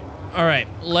all right. All right,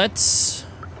 let's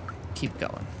keep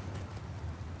going.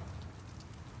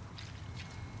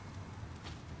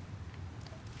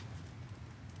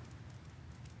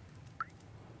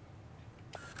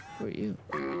 Who are you?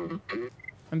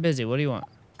 I'm busy. What do you want?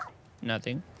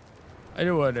 Nothing. I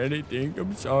don't want anything.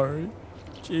 I'm sorry.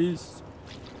 Jeez.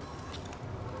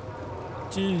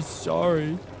 Jeez,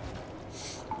 sorry.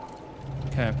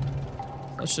 Okay.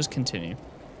 Let's just continue.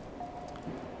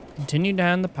 Continue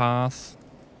down the path.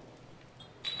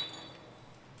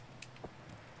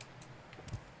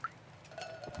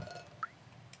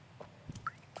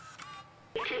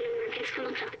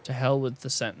 To hell with the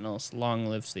sentinels. Long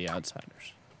lives the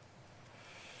outsiders.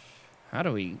 How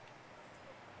do we...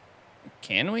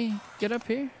 Can we get up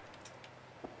here?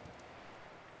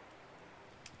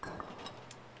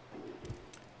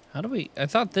 How do we... I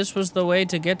thought this was the way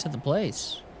to get to the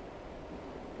place.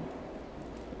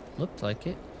 Looked like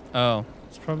it. Oh,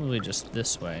 it's probably just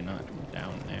this way, not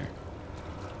down there.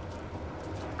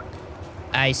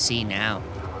 I see now.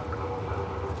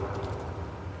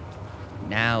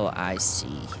 Now I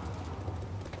see.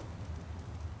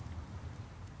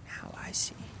 Now I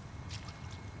see.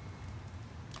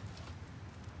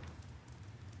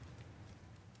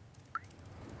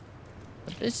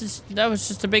 But that was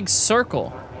just a big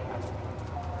circle.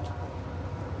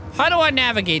 How do I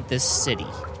navigate this city?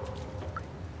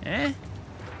 Eh?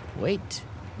 Wait,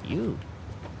 you.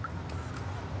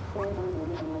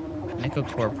 Nickel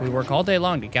Corp, we work all day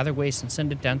long to gather waste and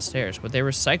send it downstairs, where they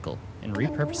recycle and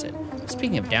repurpose it.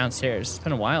 Speaking of downstairs, it's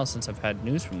been a while since I've had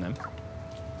news from them.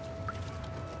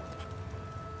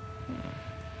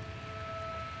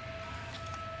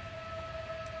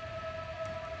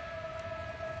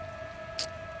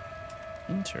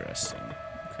 Interesting.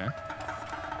 Okay.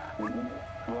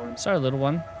 Sorry, little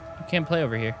one. You can't play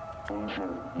over here.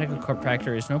 Nickel Corp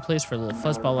factory is no place for a little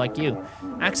fuzzball like you.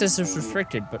 Access is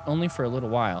restricted, but only for a little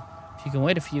while. If you can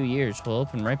wait a few years, we'll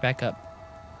open right back up.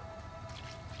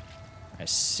 I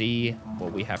see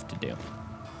what we have to do.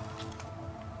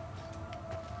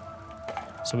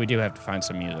 So we do have to find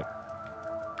some music.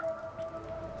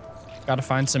 Gotta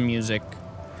find some music.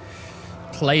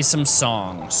 Play some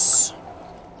songs.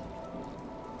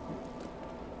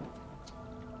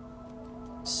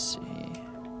 Let's see.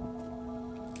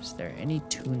 Is there any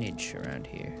tunage around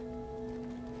here?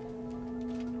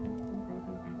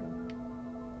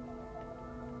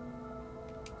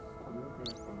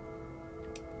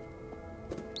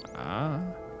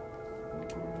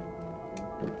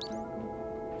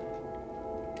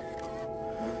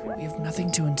 We have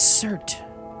nothing to insert.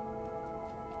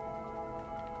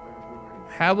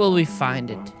 How will we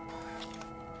find it?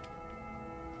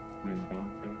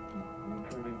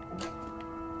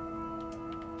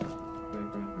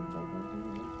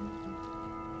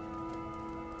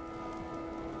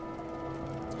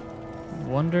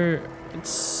 Wonder,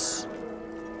 it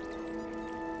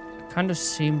kind of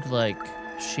seemed like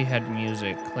she had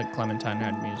music, like Clementine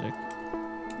had music.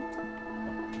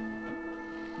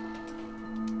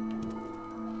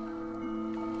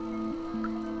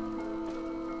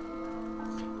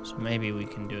 So maybe we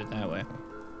can do it that way.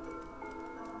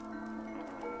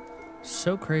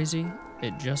 So crazy,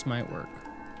 it just might work.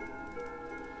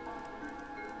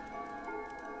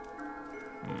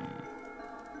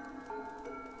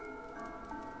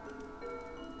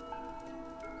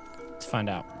 Let's find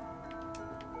out.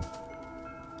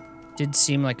 Did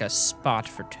seem like a spot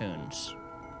for tunes.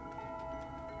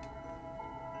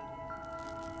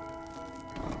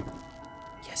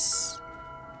 Yes.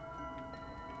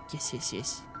 Yes, yes,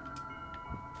 yes.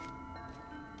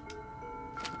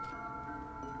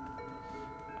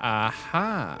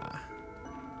 Aha.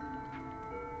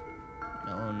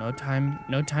 No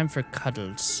time for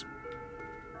cuddles.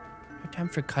 No time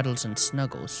for cuddles and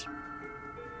snuggles.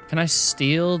 Can I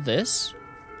steal this?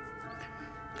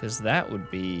 Because that would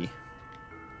be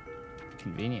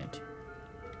convenient.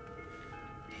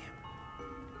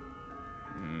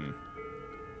 Damn.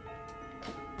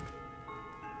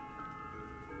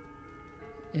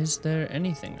 Is there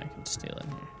anything I can steal in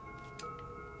here?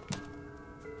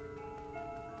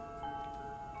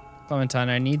 Clementine,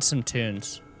 I need some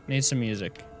tunes. I need some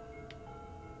music.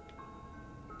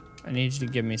 I need you to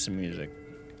give me some music.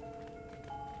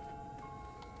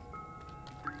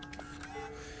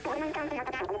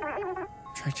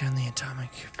 Track down the atomic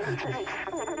battery.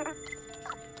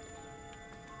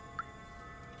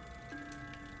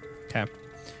 Okay.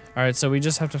 Alright, so we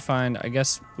just have to find... I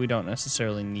guess we don't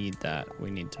necessarily need that. We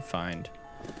need to find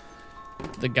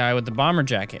the guy with the bomber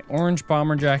jacket. Orange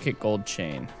bomber jacket, gold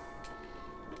chain.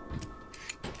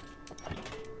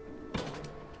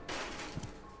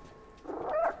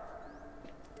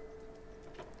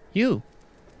 You.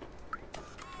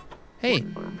 Hey.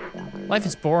 Life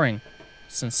is boring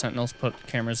since Sentinels put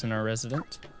cameras in our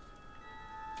residence.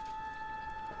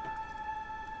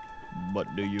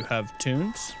 But do you have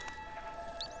tunes?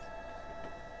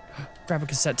 Grab a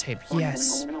cassette tape.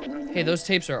 Yes. Hey, those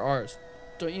tapes are ours.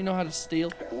 Don't you know how to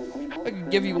steal? I can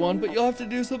give you one, but you'll have to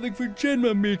do something for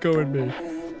Jinma, Miko, and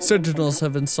me. Sentinels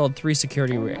have installed 3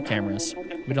 security cameras.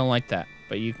 We don't like that,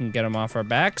 but you can get them off our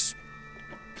backs.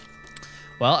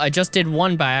 Well, I just did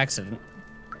one by accident.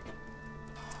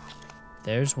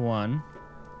 There's one.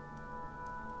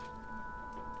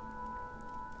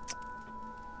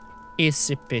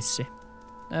 Issy pissy.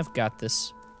 I've got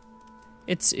this.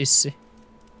 It's issy.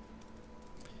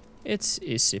 It's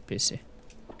issy pissy.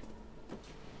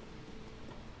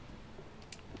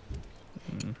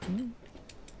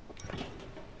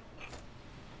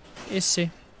 Issy.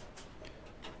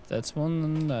 That's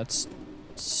one, that's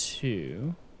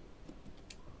 2.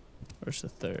 Where's the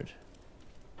third?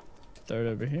 Third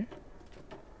over here?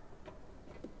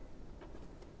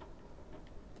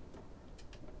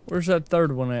 Where's that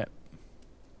third one at?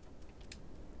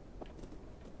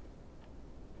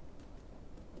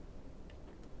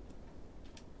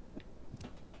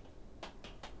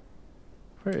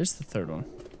 Where is the third one?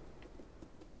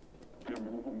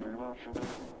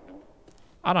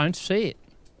 I don't see it.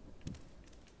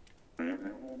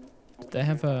 They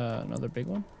have another big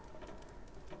one?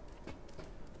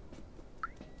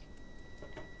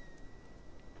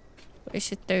 Where's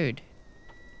the third?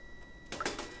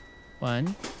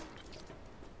 1,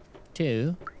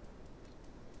 2.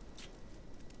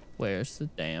 Where's the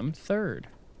damn third?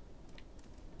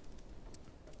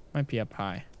 Might be up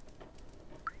high.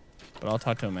 But I'll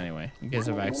talk to him anyway, in case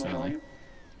I've accidentally.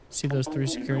 See those 3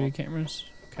 security cameras?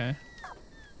 Okay.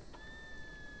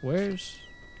 Where's...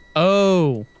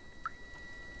 Oh!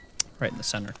 Right in the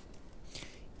center.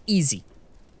 Easy.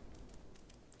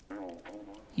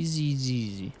 Easy, easy,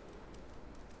 easy.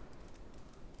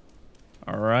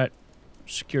 Alright.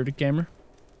 Security camera.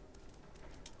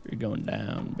 You're going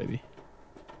down, baby.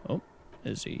 Oh,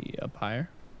 is he up higher?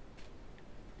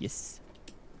 Yes.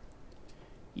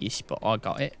 Yes, but I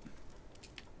got it.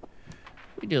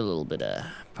 We do a little bit of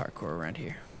parkour around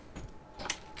here.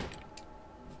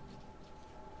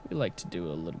 We like to do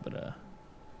a little bit of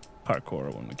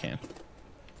parkour when we can.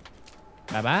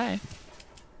 Bye-bye.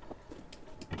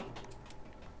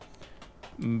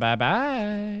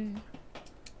 Bye-bye.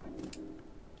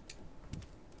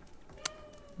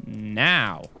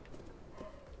 Now,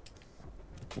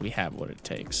 we have what it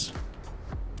takes.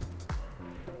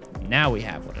 Now we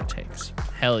have what it takes.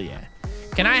 Hell yeah.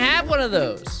 Can I have one of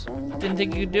those? Didn't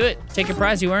think you could do it. Take your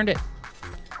prize, you earned it.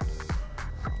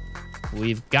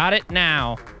 We've got it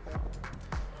now.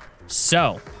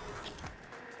 So,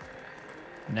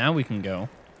 now we can go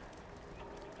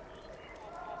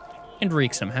and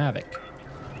wreak some havoc.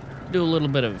 Do a little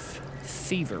bit of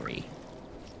thievery.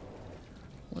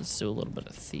 Let's do a little bit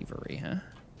of thievery, huh?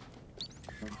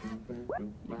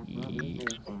 Yeah.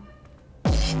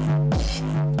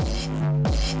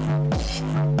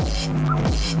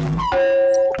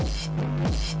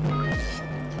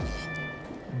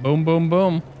 Boom, boom,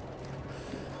 boom.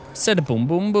 Said a boom,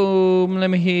 boom, boom. Let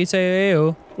me hear you say,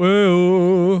 oh,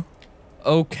 whoa.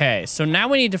 Okay, so now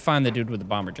we need to find the dude with the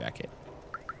bomber jacket.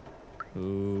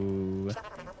 Who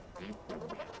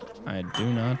I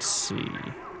do not see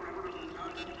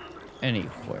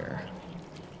anywhere.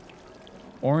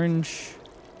 Orange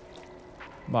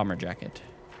bomber jacket.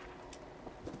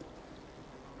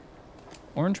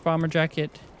 Orange bomber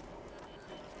jacket.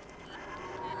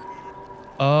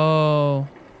 Oh.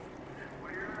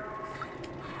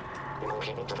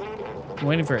 I'm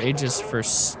waiting for ages for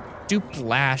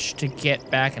Stooplash to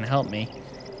get back and help me.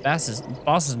 Boss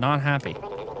is not happy.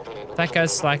 That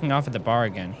guy's slacking off at the bar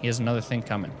again. He has another thing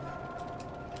coming.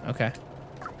 Okay.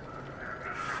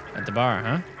 At the bar,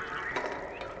 huh?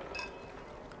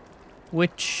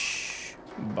 Which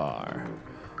bar?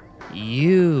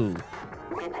 You.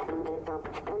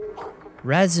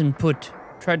 Resin put.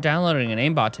 Tried downloading an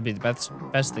aimbot to be the best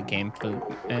of the game, but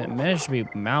it managed to be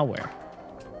malware.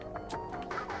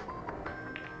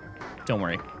 Don't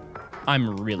worry.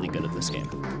 I'm really good at this game.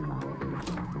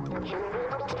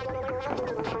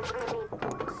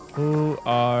 Who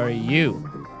are you?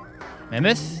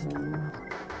 Mammoth?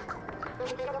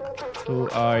 Who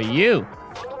are you?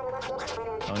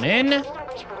 Come in.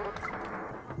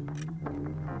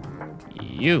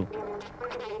 You.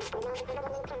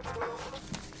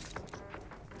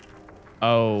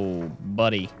 Oh,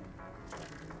 buddy.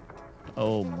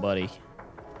 Oh, buddy.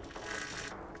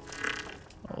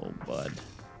 Oh, bud.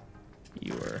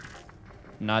 You are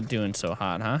not doing so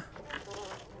hot, huh?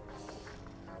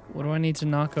 What do I need to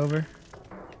knock over?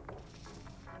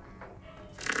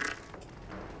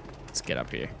 Let's get up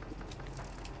here.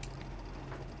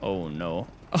 Oh, no.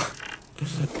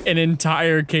 An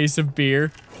entire case of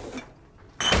beer.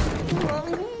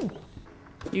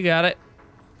 You got it.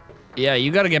 Yeah,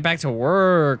 you gotta get back to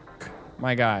work,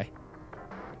 my guy.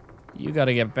 You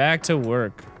gotta get back to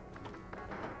work.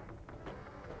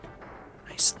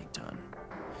 Nicely done.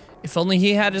 If only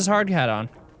he had his hard hat on,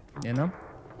 you know?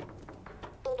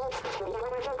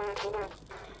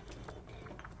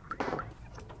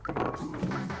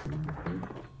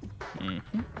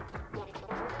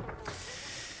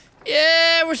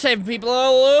 Yeah, we're saving people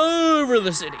all over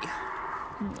the city.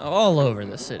 All over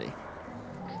the city.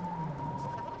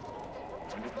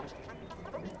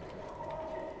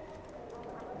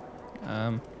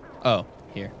 Oh,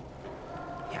 here.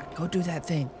 Yeah, go do that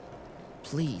thing.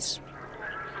 Please.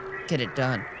 Get it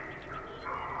done.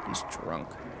 He's drunk.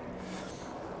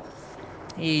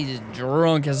 He's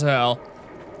drunk as hell.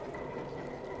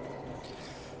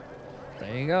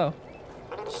 There you go.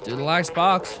 Just do the last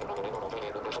box.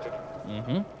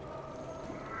 Mm-hmm.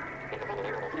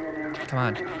 Come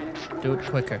on. Do it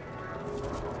quicker.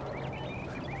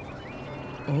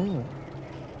 Oh.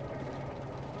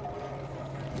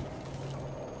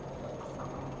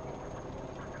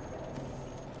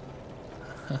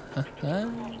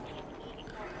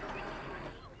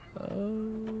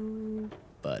 Oh,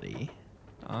 buddy.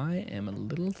 I am a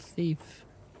little thief.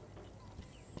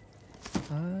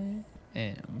 I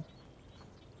am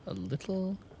a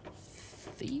little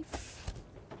thief.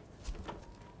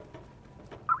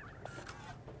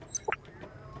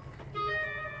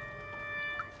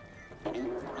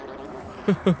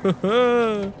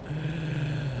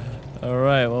 All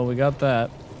right, well, we got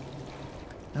that.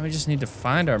 Now we just need to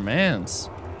find our mans.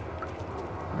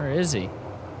 Where is he?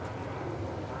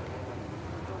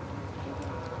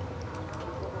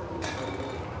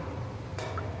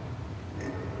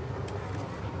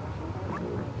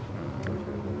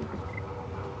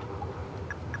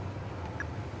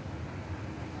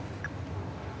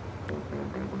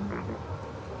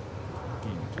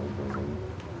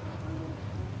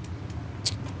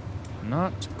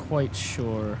 Not quite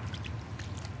sure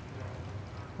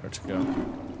where to go.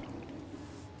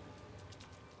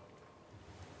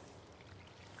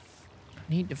 I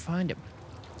need to find him.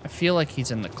 I feel like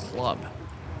he's in the club.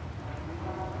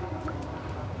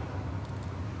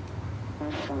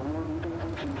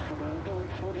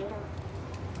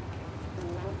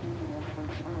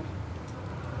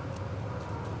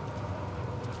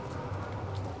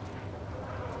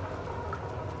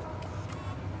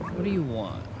 What do you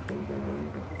want?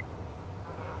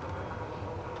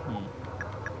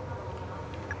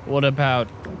 What about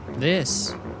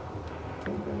this?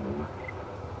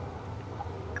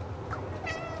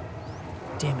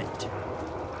 Damn it.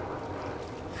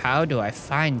 How do I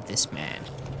find this man?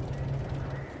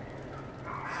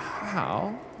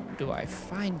 How do I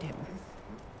find him?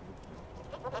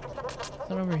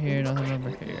 Nothing over here, nothing over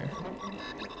here.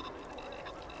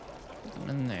 Nothing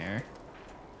in there.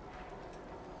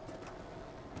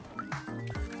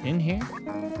 In here?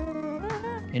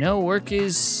 You know, work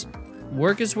is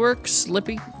work,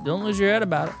 Slippy. Don't lose your head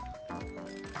about it.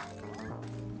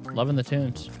 Loving the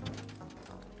tunes.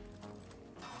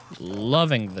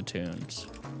 Loving the tunes.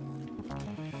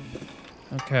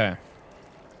 Okay.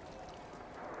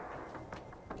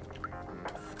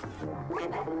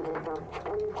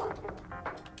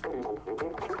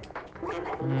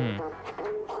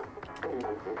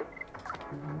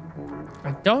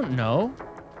 I don't know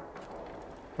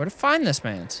where to find this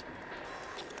man's.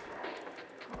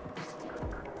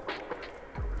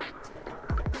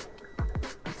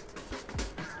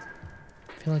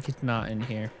 I feel like he's not in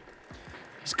here.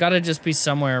 He's got to just be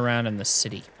somewhere around in the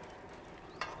city.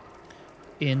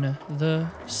 In the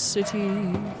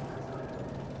city.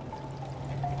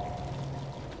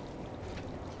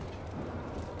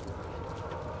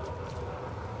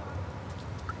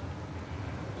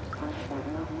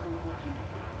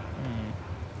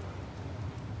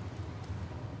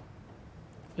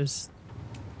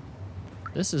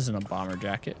 This isn't a bomber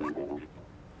jacket.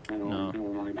 No.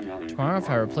 Tomorrow, if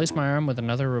I replace my arm with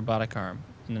another robotic arm,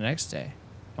 and the next day,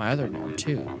 my other arm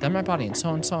too, then my body, and so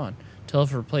on and so on, till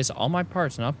I've replaced all my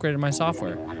parts and upgraded my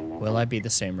software, will I be the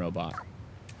same robot?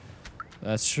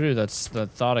 That's true. That's the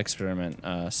thought experiment.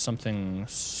 Something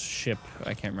ship.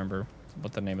 I can't remember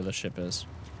what the name of the ship is.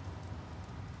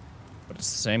 But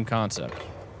it's the same concept.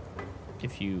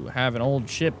 If you have an old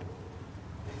ship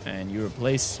and you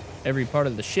replace every part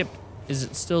of the ship, is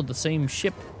it still the same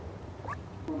ship?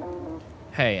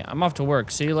 Hey, I'm off to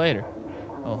work. See you later.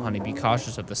 Oh, honey, be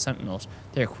cautious of the sentinels.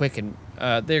 They're quick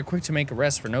to make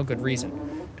arrests for no good reason.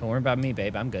 Don't worry about me,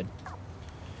 babe. I'm good.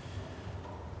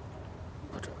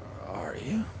 What are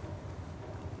you?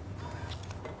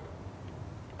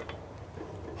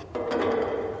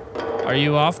 Are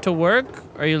you off to work?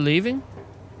 Are you leaving?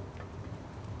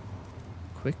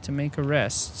 Quick to make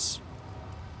arrests.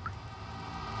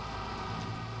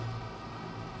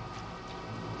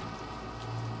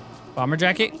 Bomber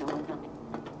jacket?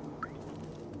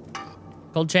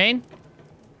 Gold chain?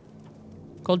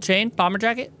 Gold chain? Bomber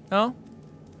jacket? No?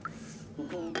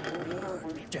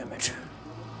 Damn it.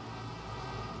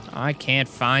 I can't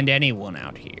find anyone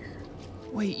out here.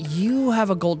 Wait, you have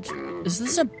a gold... Is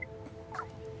this a...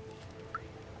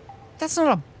 That's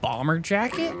not a bomber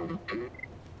jacket?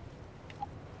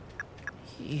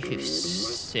 You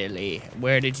silly.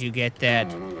 Where did you get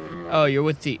that? Oh, you're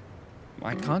with the...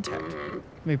 My contact.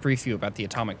 Let me brief you about the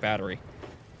atomic battery.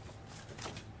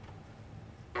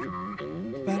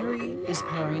 The battery is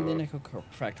powering the nickel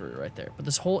factory right there, but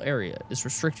this whole area is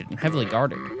restricted and heavily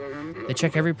guarded. They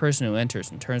check every person who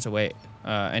enters and turns away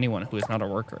anyone who is not a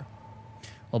worker.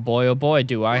 Well, boy, oh boy,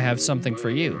 do I have something for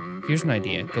you. Here's an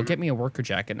idea. Go get me a worker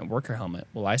jacket and a worker helmet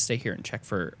while I stay here and check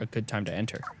for a good time to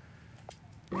enter.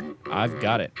 I've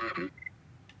got it.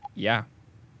 Yeah.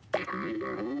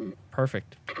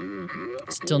 Perfect.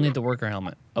 Still need the worker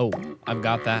helmet. Oh, I've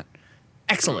got that.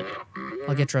 Excellent.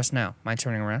 I'll get dressed now. Mind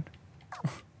turning around?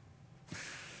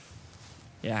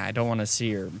 Yeah, I don't want to see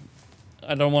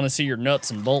your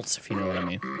nuts and bolts, if you know what I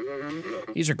mean.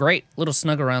 These are great. A little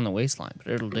snug around the waistline, but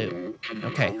it'll do.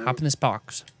 Okay, hop in this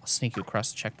box. I'll sneak you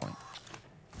across the checkpoint.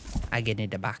 I get in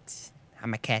the box.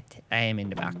 I'm a cat. I am in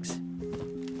the box.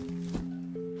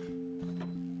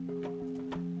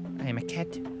 I am a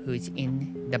cat who's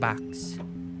in the box.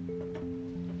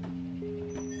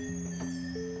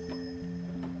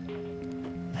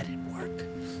 Let it work.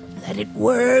 Let it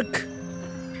work!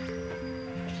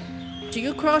 Do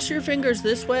you cross your fingers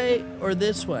this way or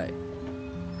this way?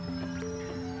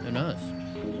 Who knows?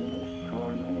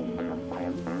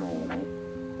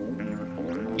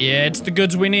 Yeah, it's the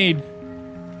goods we need.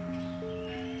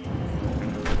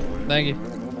 Thank you.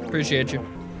 Appreciate you.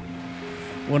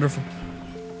 Wonderful.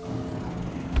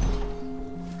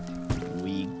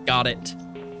 We got it.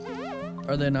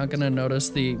 Are they not gonna notice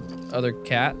the other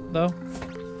cat, though?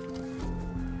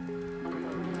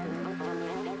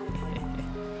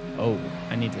 Oh,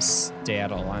 I need to stay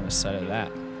out of line of sight of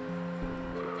that.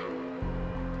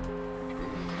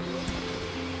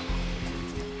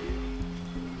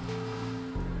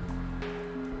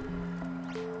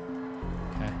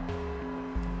 Okay.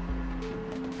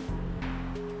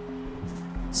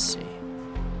 Let's see.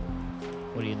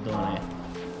 What are you doing here?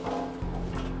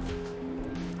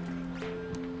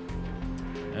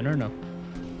 No.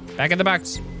 Back in the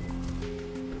box.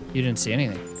 You didn't see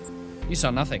anything. You saw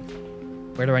nothing.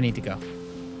 Where do I need to go?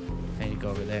 I need to go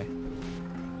over there.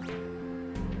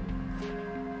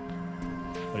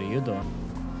 What are you doing?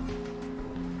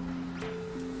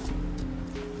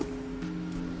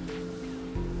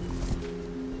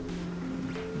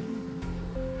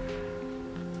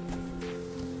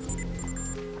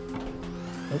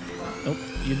 Nope,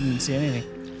 you didn't see anything.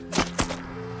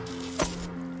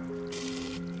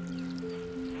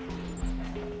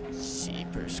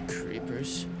 Jeepers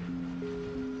creepers.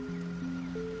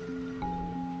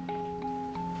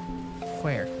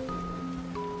 Where?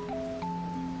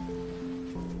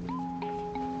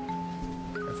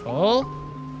 Careful.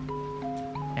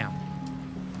 Now.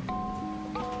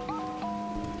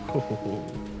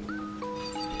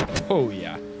 Oh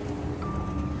yeah.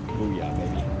 Booyah,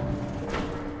 baby.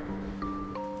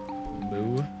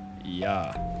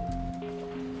 Booyah.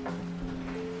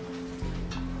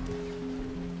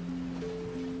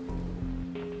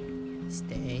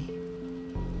 Stay.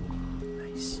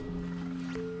 Nice.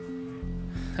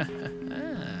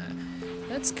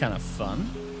 That's kind of fun.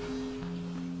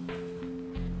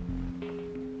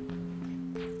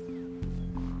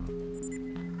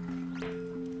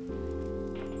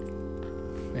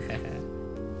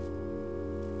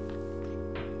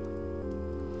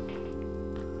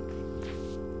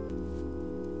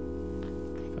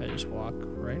 If I just walk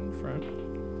right in front.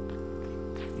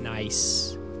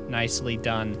 Nice. Nicely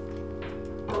done.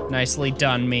 Nicely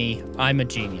done, me. I'm a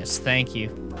genius. Thank you.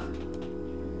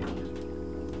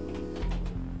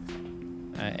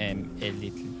 I am a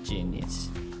little genius.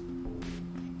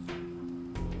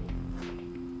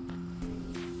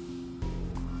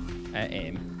 I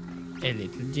am a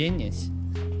little genius.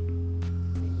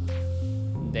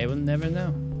 They will never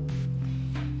know.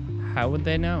 How would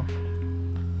they know?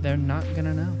 They're not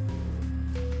gonna know.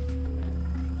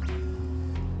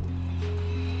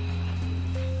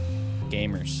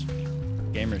 Gamers.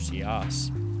 Gamers,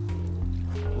 yas.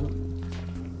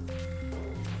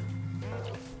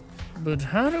 But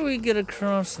how do we get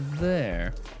across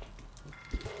there?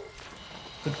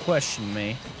 Good question,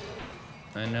 me.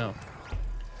 I know.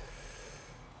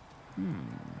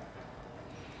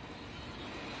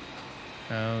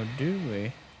 How do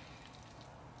we?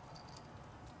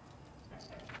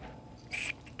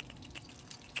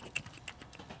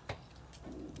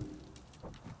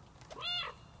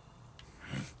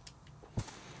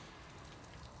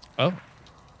 Oh.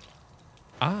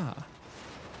 Ah.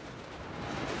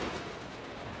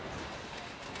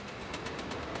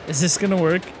 Is this gonna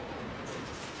work?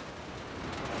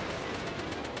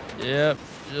 Yep,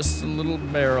 just a little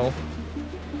barrel.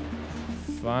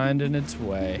 Finding its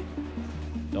way.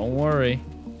 Don't worry.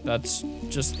 That's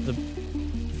just the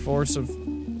force of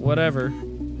whatever.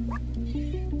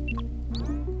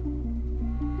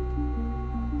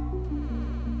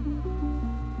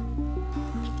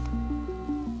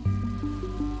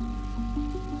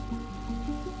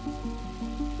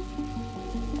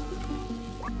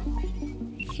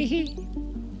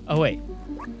 Oh, wait.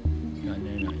 No.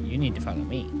 You need to follow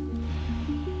me.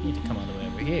 You need to come all the way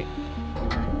over here.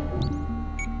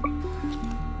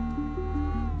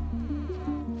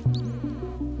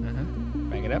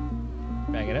 Back it up.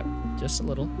 Back it up. Just a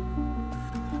little.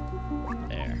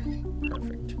 There.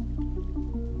 Perfect.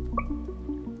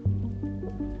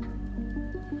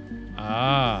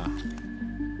 Ah.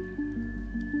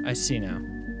 I see now.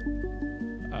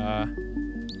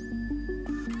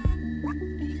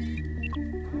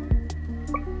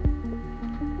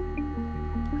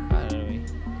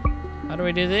 How do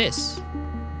we do this?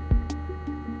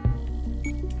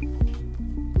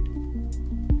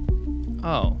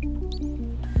 Oh.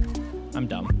 I'm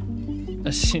dumb. I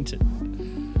just need to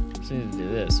do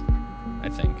this, I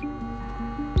think.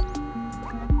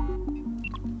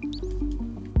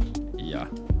 Yeah.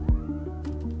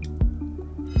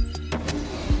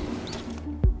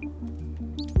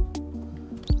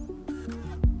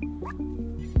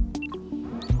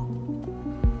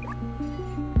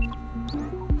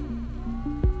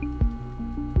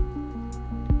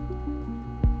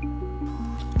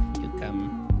 You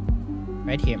come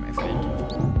right here, my friend.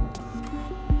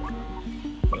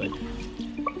 Good.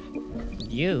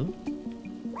 You?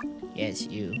 Yes,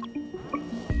 you.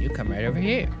 You come right over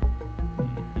here.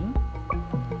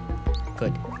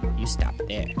 Good. You stop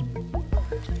there.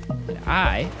 And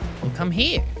I will come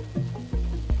here.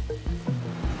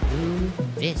 Do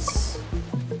this.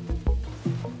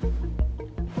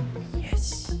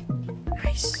 Yes.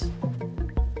 Nice.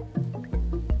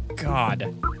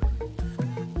 God.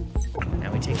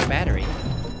 Now we take the battery.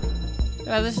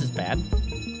 Oh, this is bad.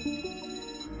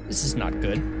 This is not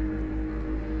good.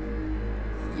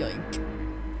 Yoink.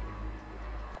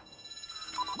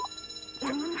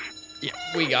 Yeah,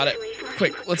 we got it.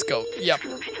 Quick, let's go. Yep.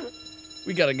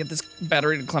 We gotta get this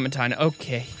battery to Clementine.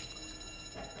 Okay.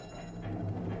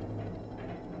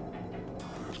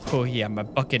 Oh yeah, my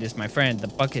bucket is my friend. The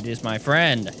bucket is my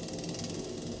friend.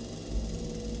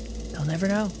 They'll never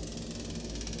know.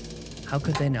 How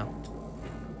could they know?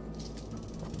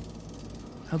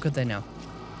 How could they know?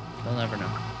 They'll never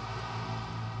know.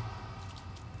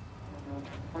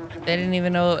 They didn't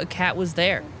even know a cat was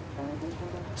there.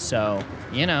 So,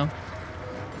 you know.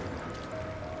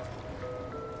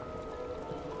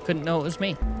 Couldn't know it was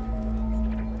me.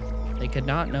 They could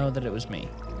not know that it was me.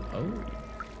 Oh.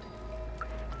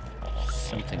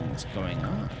 Something's going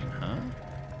on, huh?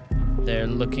 They're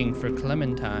looking for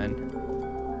Clementine.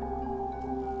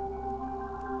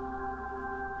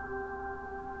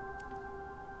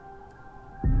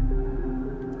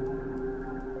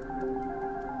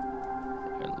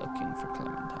 They're looking for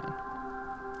Clementine.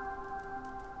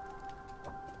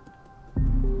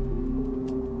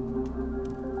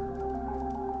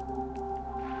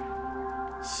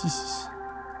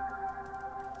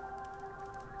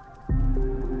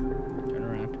 Turn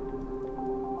around.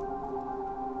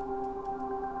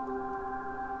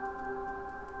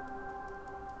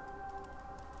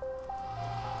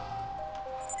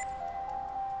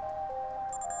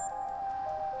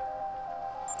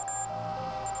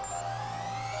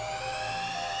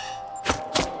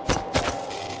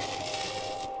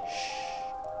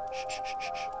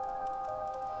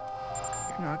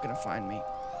 You're not gonna find me.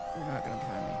 You're not gonna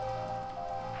find me.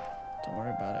 Don't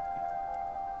worry about it.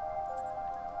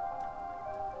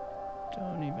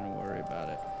 Don't even worry about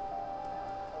it.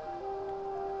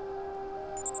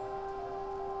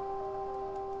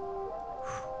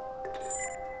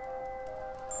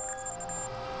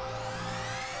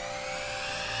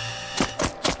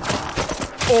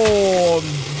 Oh,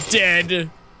 I'm dead.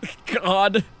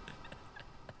 God.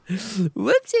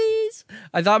 Whoopsies.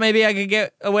 I thought maybe I could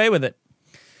get away with it.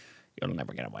 You'll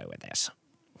never get away with this.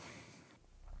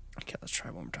 Okay, let's try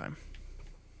one more time.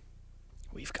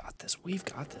 We've got this. We've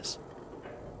got this.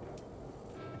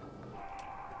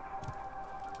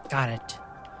 Got it.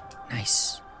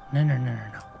 Nice. No, no, no, no,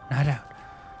 no. Not out.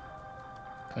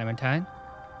 Clementine?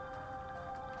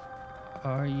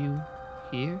 Are you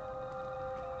here?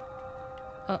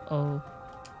 Uh-oh.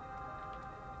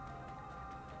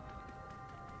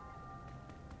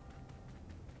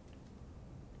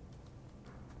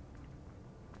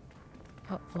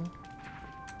 Uh-oh.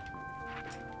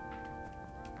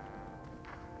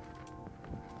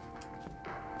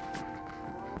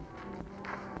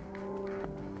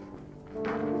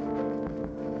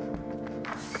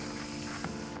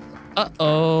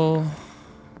 Uh-oh.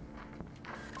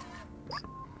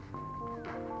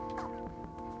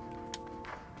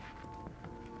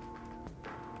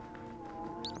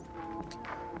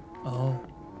 Oh.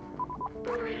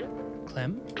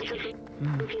 Clem?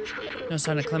 No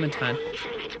sign of Clementine.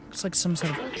 Looks like some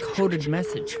sort of coded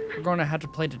message. We're going to have to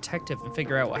play detective and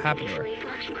figure out what happened to her.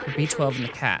 The B12 and the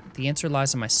cat. The answer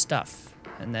lies in my stuff.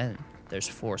 And then there's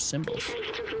 4 symbols.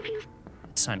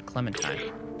 It's signed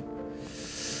Clementine.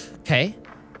 Okay.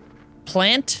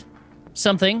 Plant.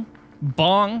 Something.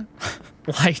 Bong.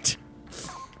 Light.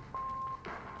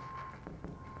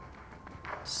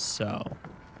 So.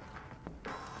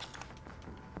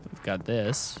 we've got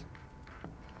this.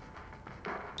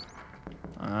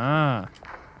 Ah.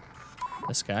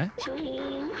 This guy.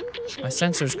 My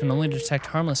sensors can only detect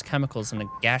harmless chemicals in a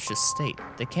gaseous state.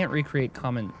 They can't recreate the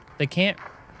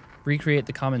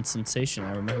common sensation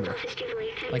I remember.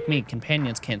 Like me,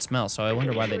 companions can't smell, so I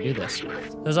wonder why they do this.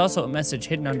 There's also a message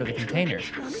hidden under the container.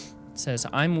 It says,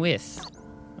 I'm with.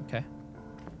 Okay.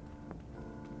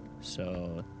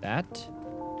 So that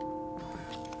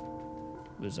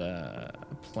was a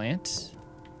plant,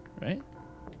 right?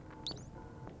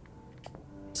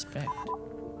 Inspect.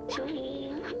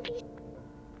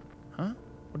 Huh?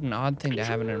 What an odd thing to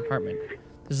have in an apartment.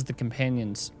 This is the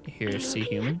companions here see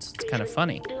humans. It's kind of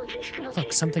funny.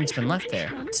 Look, something's been left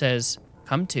there. It says,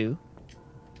 come to.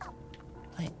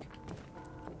 Like.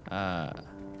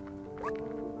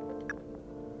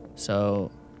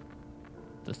 So,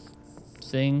 the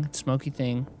thing, smoky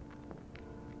thing.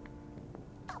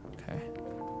 Okay.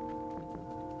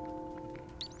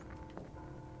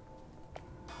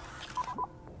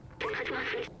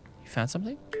 You found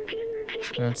something?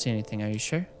 I don't see anything. Are you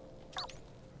sure?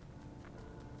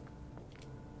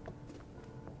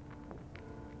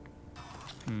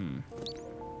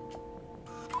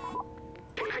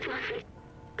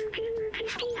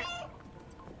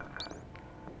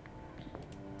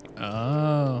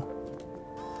 Oh.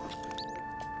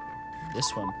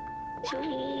 This one.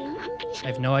 I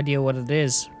have no idea what it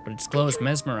is, but its glow is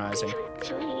mesmerizing.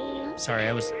 Sorry,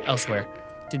 I was elsewhere.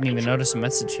 Didn't even notice a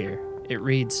message here. It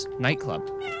reads, nightclub.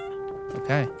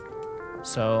 Okay.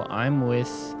 So I'm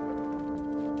with...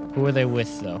 Who are they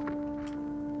with, though?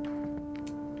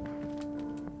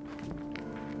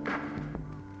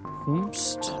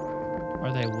 Whomst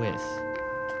are they with?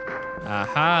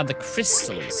 Aha, the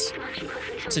crystals.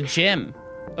 It's a gem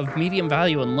of medium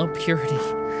value and low purity.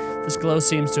 This glow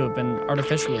seems to have been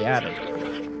artificially added.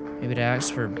 Maybe to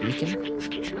ask for a beacon?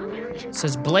 It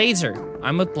says Blazer.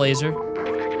 I'm with Blazer.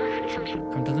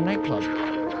 Come to the nightclub.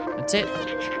 That's it.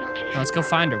 Now let's go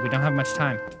find her. We don't have much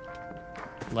time.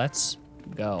 Let's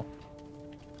go.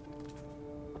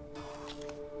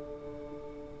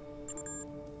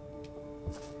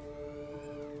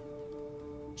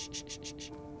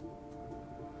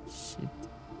 Shit.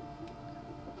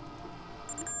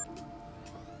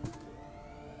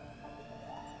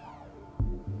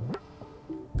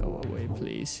 Go away,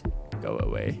 please. Go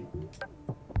away.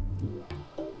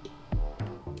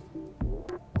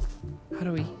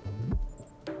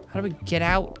 How do we get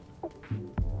out?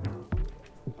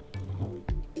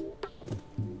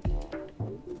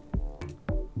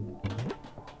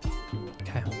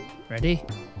 Okay, ready?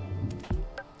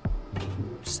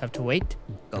 Just have to wait.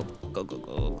 Go, go, go, go,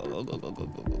 go, go, go, go, go,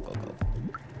 go, go, go.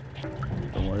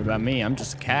 Don't worry about me, I'm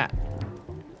just a cat.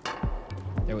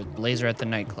 There was Blazer at the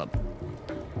nightclub.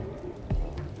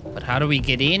 But how do we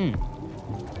get in?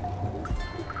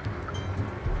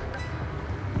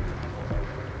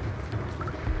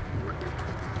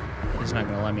 He's not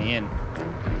gonna let me in.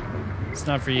 It's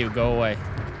not for you, go away.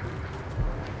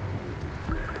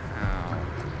 Ow.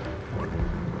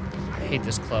 I hate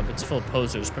this club, it's full of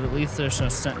posers, but at least there's no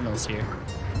sentinels here.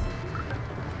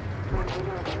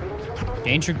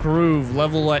 Danger Groove,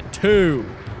 level at 2.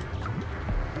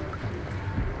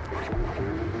 I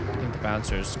think the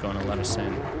bouncer's gonna let us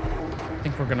in. I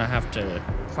think we're gonna have to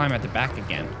climb at the back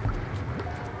again.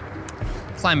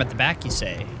 Climb at the back, you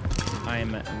say?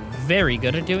 I'm very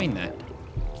good at doing that.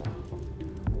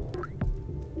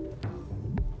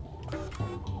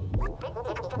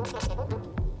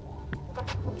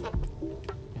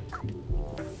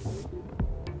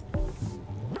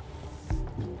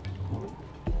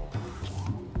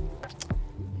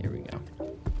 Here we go.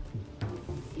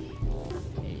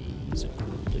 Hey, he's a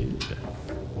cool dude.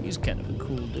 He's kind of a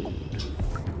cool dude.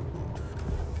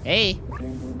 Hey!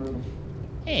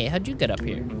 Hey, how'd you get up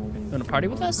here? You wanna party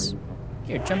with us?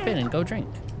 Here, jump in and go drink.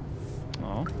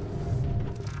 Aw.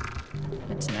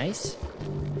 That's nice.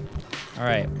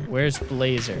 Alright, where's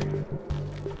Blazer?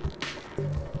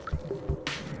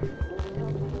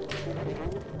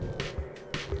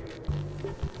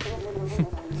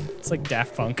 It's like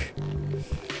Daft Punk.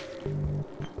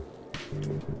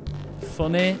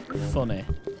 Funny, funny.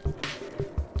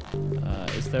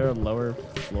 Is there a lower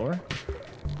floor?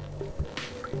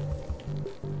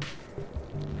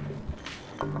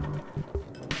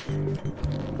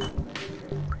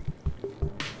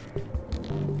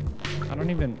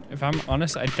 If I'm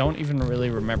honest, I don't even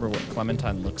really remember what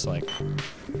Clementine looks like.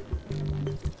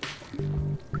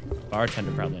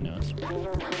 Bartender probably knows.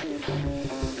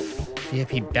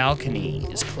 VIP balcony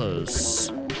is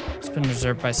closed. It's been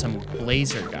reserved by some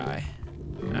Blazer guy.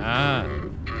 Ah.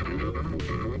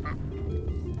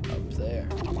 Up there.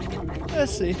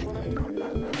 Let's see.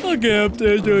 I'll get up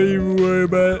there, don't even worry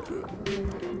about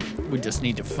it. We just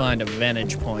need to find a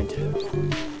vantage point.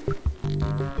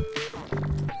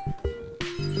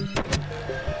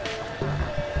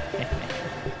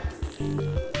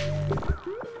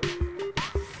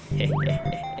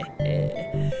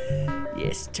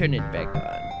 Yes, turn it back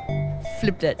on.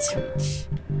 Flip that switch.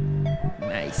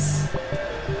 Nice.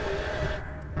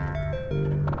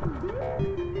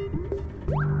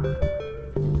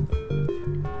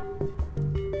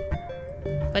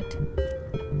 But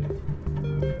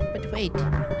wait.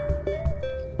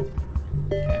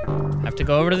 Okay, have to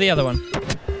go over to the other one.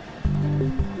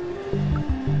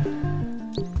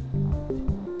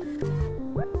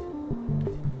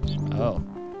 Oh.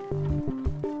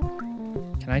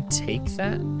 Can I take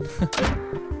that?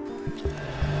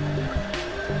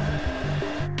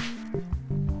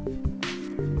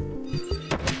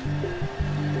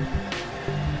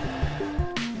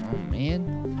 Oh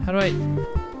man, how do I?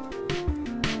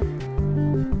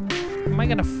 How am I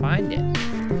gonna find it?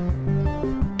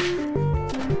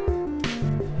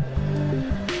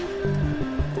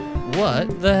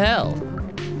 What the hell?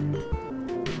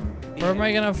 Where am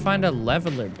I gonna find a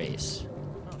leveler base?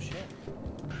 Oh shit.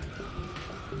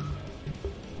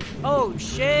 Oh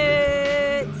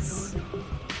shit!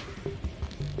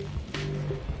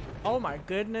 Oh my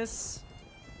goodness.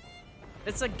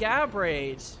 It's a Gab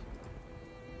raid.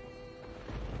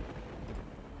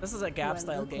 This is a Gab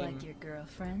style game. Like your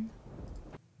girlfriend?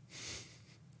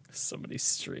 Somebody's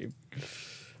stream.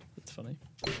 That's funny.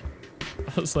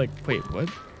 I was like, wait, what?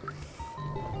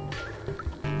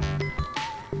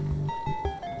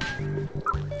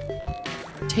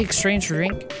 Take strange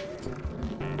drink.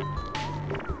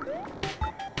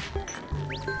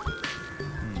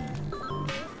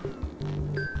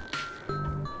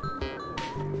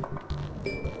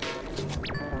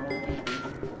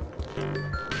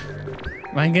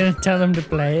 Am I gonna tell them to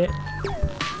play it?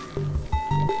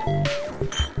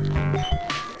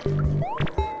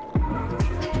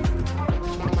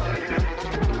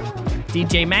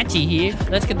 DJ Matchy here.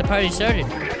 Let's get the party started.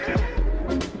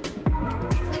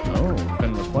 Oh,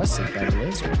 been requested by the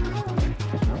laser.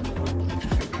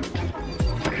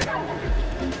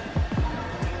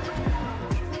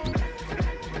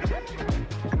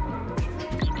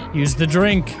 Use the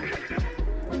drink.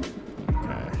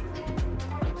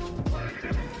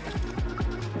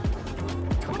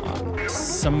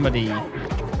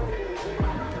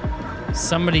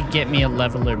 Somebody get me a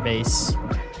leveler base.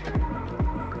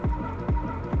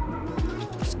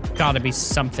 There's gotta be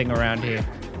something around here.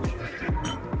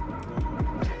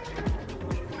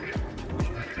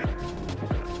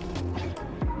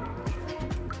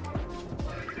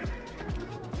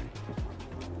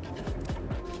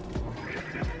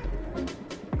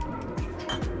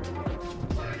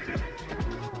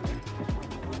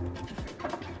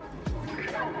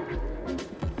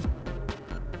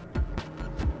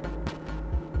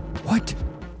 What?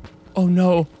 Oh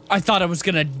no, I thought I was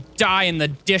gonna die in the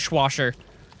dishwasher.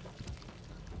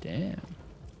 Damn.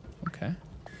 Okay.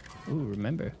 Ooh,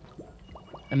 remember.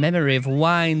 A memory of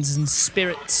wines and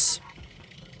spirits.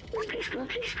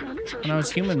 When I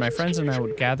was human, my friends and I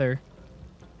would gather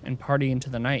and party into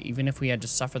the night, even if we had to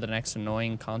suffer the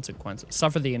annoying consequences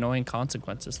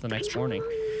the next morning.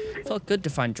 It felt good to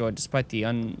find joy despite the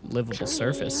unlivable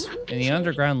surface. And the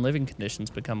underground living conditions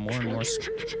become more and more...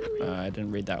 I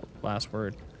didn't read that last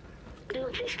word.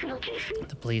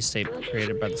 The police state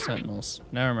created by the Sentinels.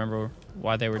 Now I remember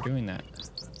why they were doing that.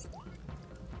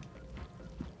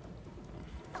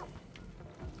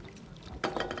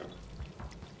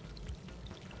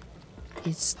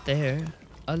 Is there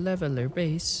a leveler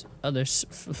base? Oh, there's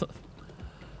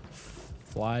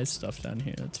flies stuff down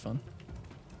here. That's fun.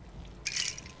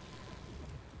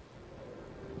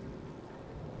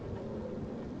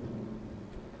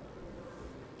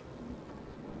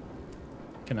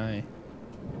 Can I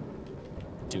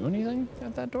do anything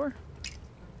at that door?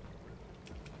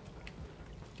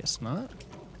 Guess not.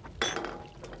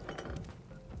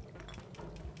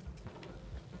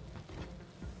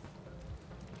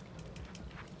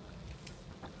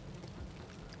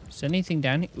 Is anything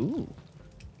down here? Ooh.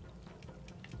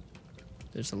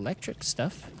 There's electric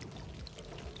stuff.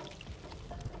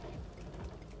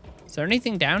 Is there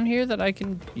anything down here that I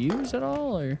can use at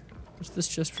all, or is this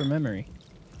just for memory?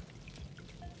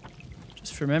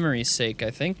 Just for memory's sake,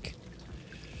 I think.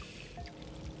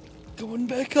 Going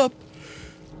back up.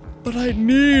 But I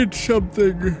need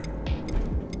something.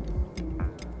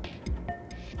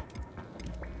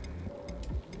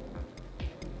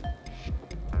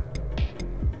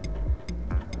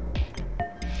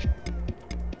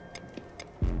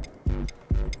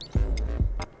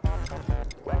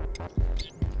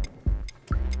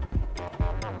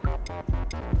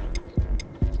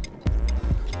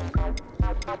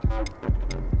 I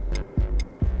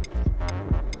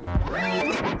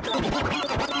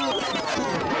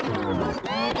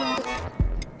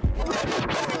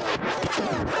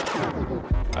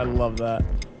love that.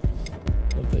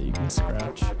 Love that you can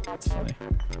scratch. It's funny.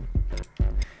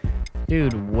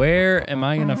 Dude, where am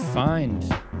I gonna find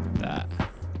that?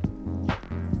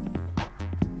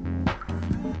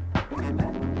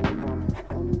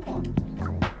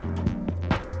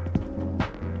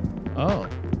 Oh.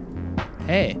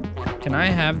 Hey, can I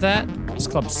have that? This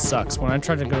club sucks. When I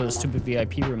tried to go to the stupid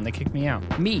VIP room, they kicked me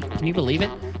out. Me, can you believe it?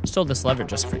 Stole this lever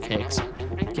just for kicks.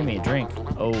 Give me a drink.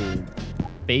 Oh,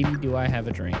 baby, do I have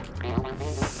a drink.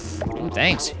 Ooh,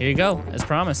 thanks. Here you go, as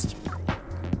promised.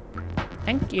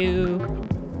 Thank you.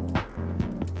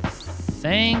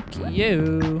 Thank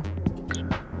you.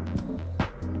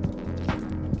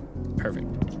 Perfect.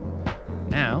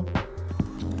 Now,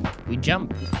 we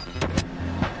jump.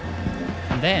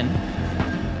 And then,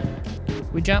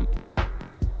 we jump.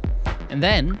 And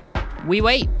then, we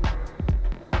wait.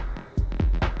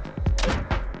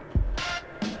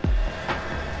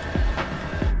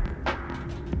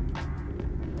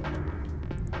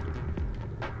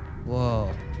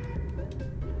 Whoa.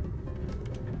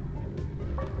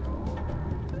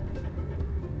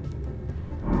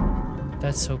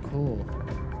 That's so cool.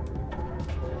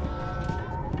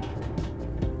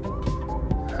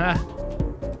 Ha.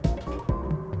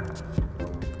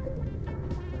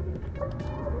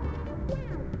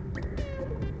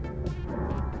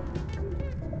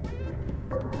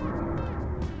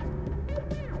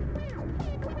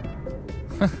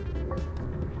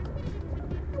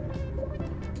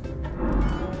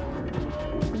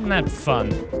 Isn't that fun?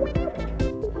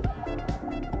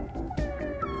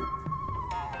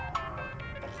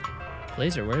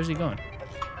 Blazer, where is he going?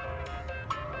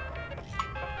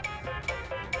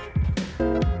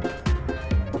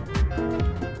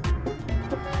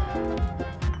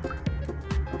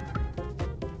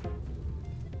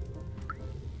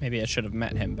 Maybe I should have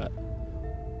met him, but...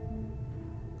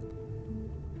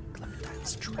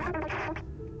 Clementine's trap.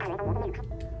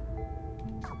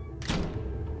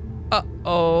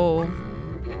 Uh-oh.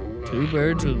 Two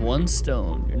birds with one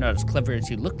stone. You're not as clever as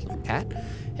you look, little cat.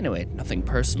 Anyway, nothing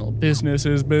personal. Business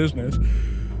is business.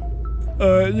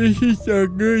 This is so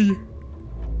good.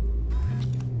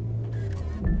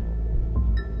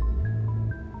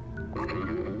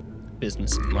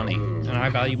 Business is money, and I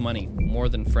value money more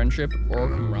than friendship or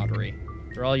camaraderie.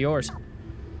 They're all yours.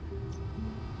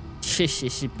 Shish,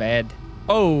 bad.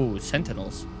 Oh,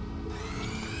 sentinels.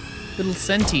 Little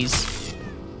senties.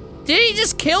 Did he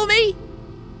just kill me?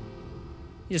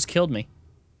 He just killed me.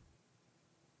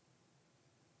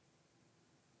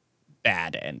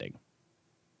 Bad ending.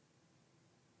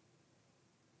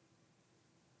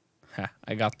 Ha,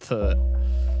 I got the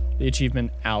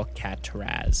achievement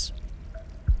Alcatraz.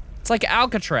 It's like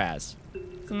Alcatraz.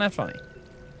 Isn't that funny?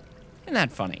 Isn't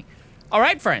that funny? All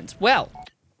right, friends. Well,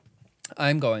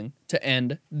 I'm going to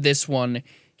end this one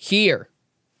here.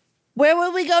 Where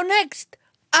will we go next?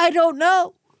 I don't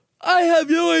know. I have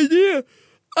no idea.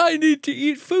 I need to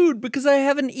eat food because I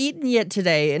haven't eaten yet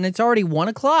today, and it's already 1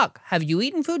 o'clock. Have you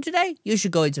eaten food today? You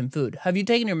should go eat some food. Have you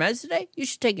taken your meds today? You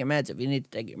should take your meds if you need to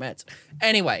take your meds.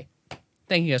 Anyway,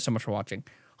 thank you guys so much for watching.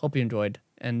 Hope you enjoyed,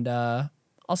 and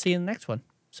I'll see you in the next one.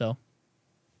 So,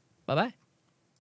 bye-bye.